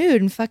not in the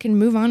mood, and fucking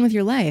move on with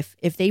your life.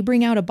 If they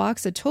bring out a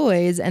box of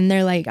toys and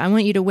they're like, I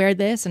want you to wear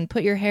this and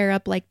put your hair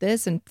up like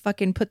this and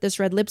fucking put this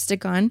red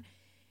lipstick on,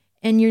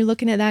 and you're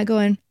looking at that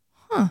going,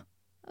 huh,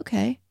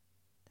 okay,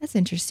 that's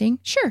interesting.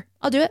 Sure,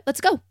 I'll do it. Let's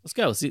go. Let's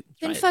go. See, try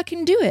Then it.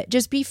 fucking do it.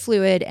 Just be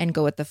fluid and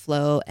go with the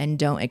flow and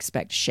don't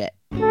expect shit.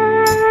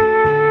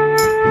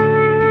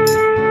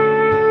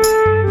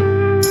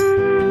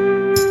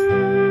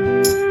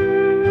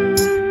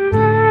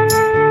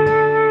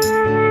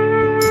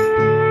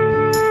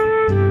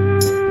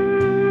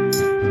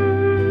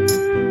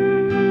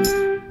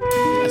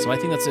 So I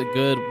think that's a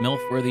good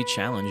MILF-worthy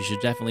challenge. You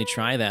should definitely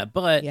try that.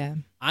 But Yeah.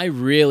 I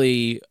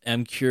really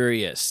am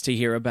curious to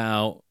hear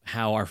about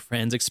how our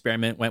friend's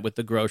experiment went with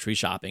the grocery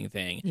shopping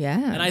thing.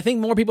 Yeah. And I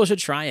think more people should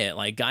try it.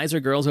 Like, guys or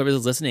girls,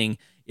 whoever's listening,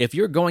 if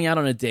you're going out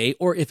on a date,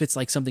 or if it's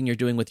like something you're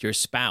doing with your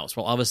spouse,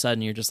 well, all of a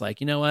sudden you're just like,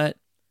 you know what?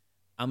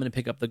 I'm going to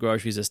pick up the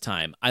groceries this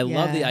time. I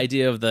love the Yeah.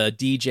 idea of the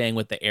DJing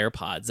with the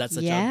AirPods. That's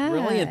such a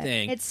brilliant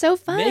thing. It's so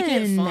fun. Make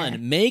it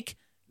fun. Make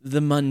the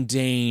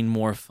mundane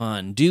more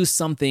fun. Do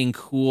something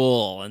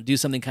cool and do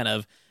something kind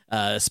of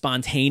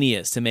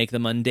spontaneous to make the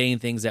mundane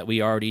things that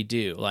we already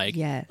do. Like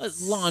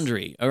Yes.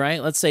 laundry, all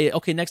right? Let's say,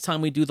 okay, next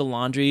time we do the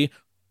laundry,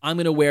 I'm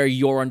going to wear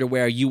your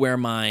underwear, you wear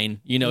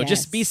mine. You know,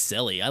 just be Yes.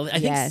 silly. I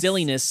Yes.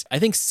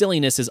 think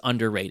silliness is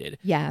underrated.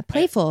 Yeah,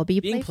 playful.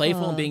 Being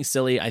playful and being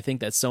silly, I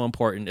think that's so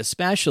important,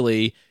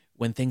 especially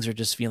when things are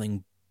just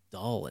feeling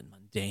dull and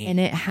mundane.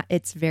 And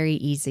it's very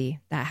easy.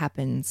 That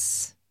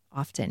happens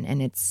often,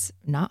 and it's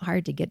not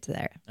hard to get to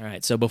there. All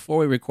right, so before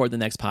we record the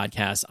next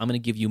podcast, I'm going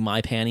to give you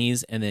my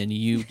panties, and then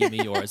you give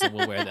me yours, and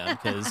we'll wear them,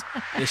 because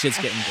this shit's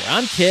getting good.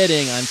 I'm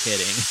kidding.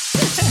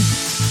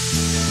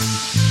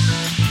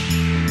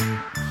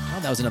 Oh,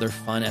 that was another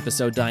fun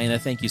episode, Diana.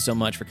 Thank you so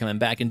much for coming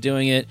back and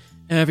doing it.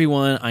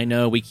 Everyone, I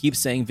know we keep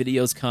saying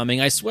videos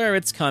coming. I swear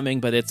it's coming,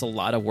 but it's a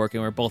lot of work,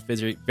 and we're both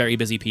busy, very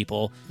busy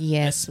people.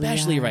 Yes, we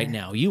Especially are. right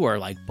now. You are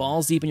like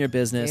balls deep in your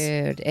business.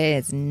 Dude,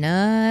 it's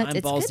nuts. I'm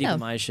It's balls good, deep though. in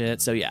my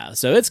shit. So yeah,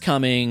 so it's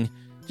coming.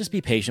 Just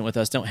be patient with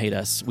us. Don't hate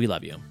us. We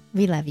love you.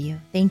 We love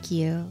you. Thank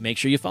you. Make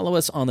sure you follow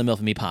us on the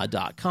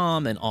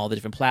milfandmepod.com and all the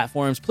different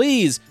platforms.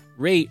 Please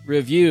rate,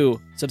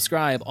 review,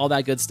 subscribe, all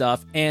that good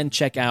stuff, and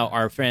check out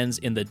our friends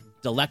in the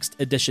Deluxe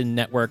Edition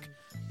Network.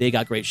 They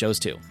got great shows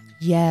too.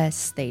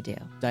 Yes, they do.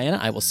 Diana,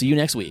 I will see you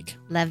next week.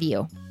 Love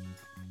you.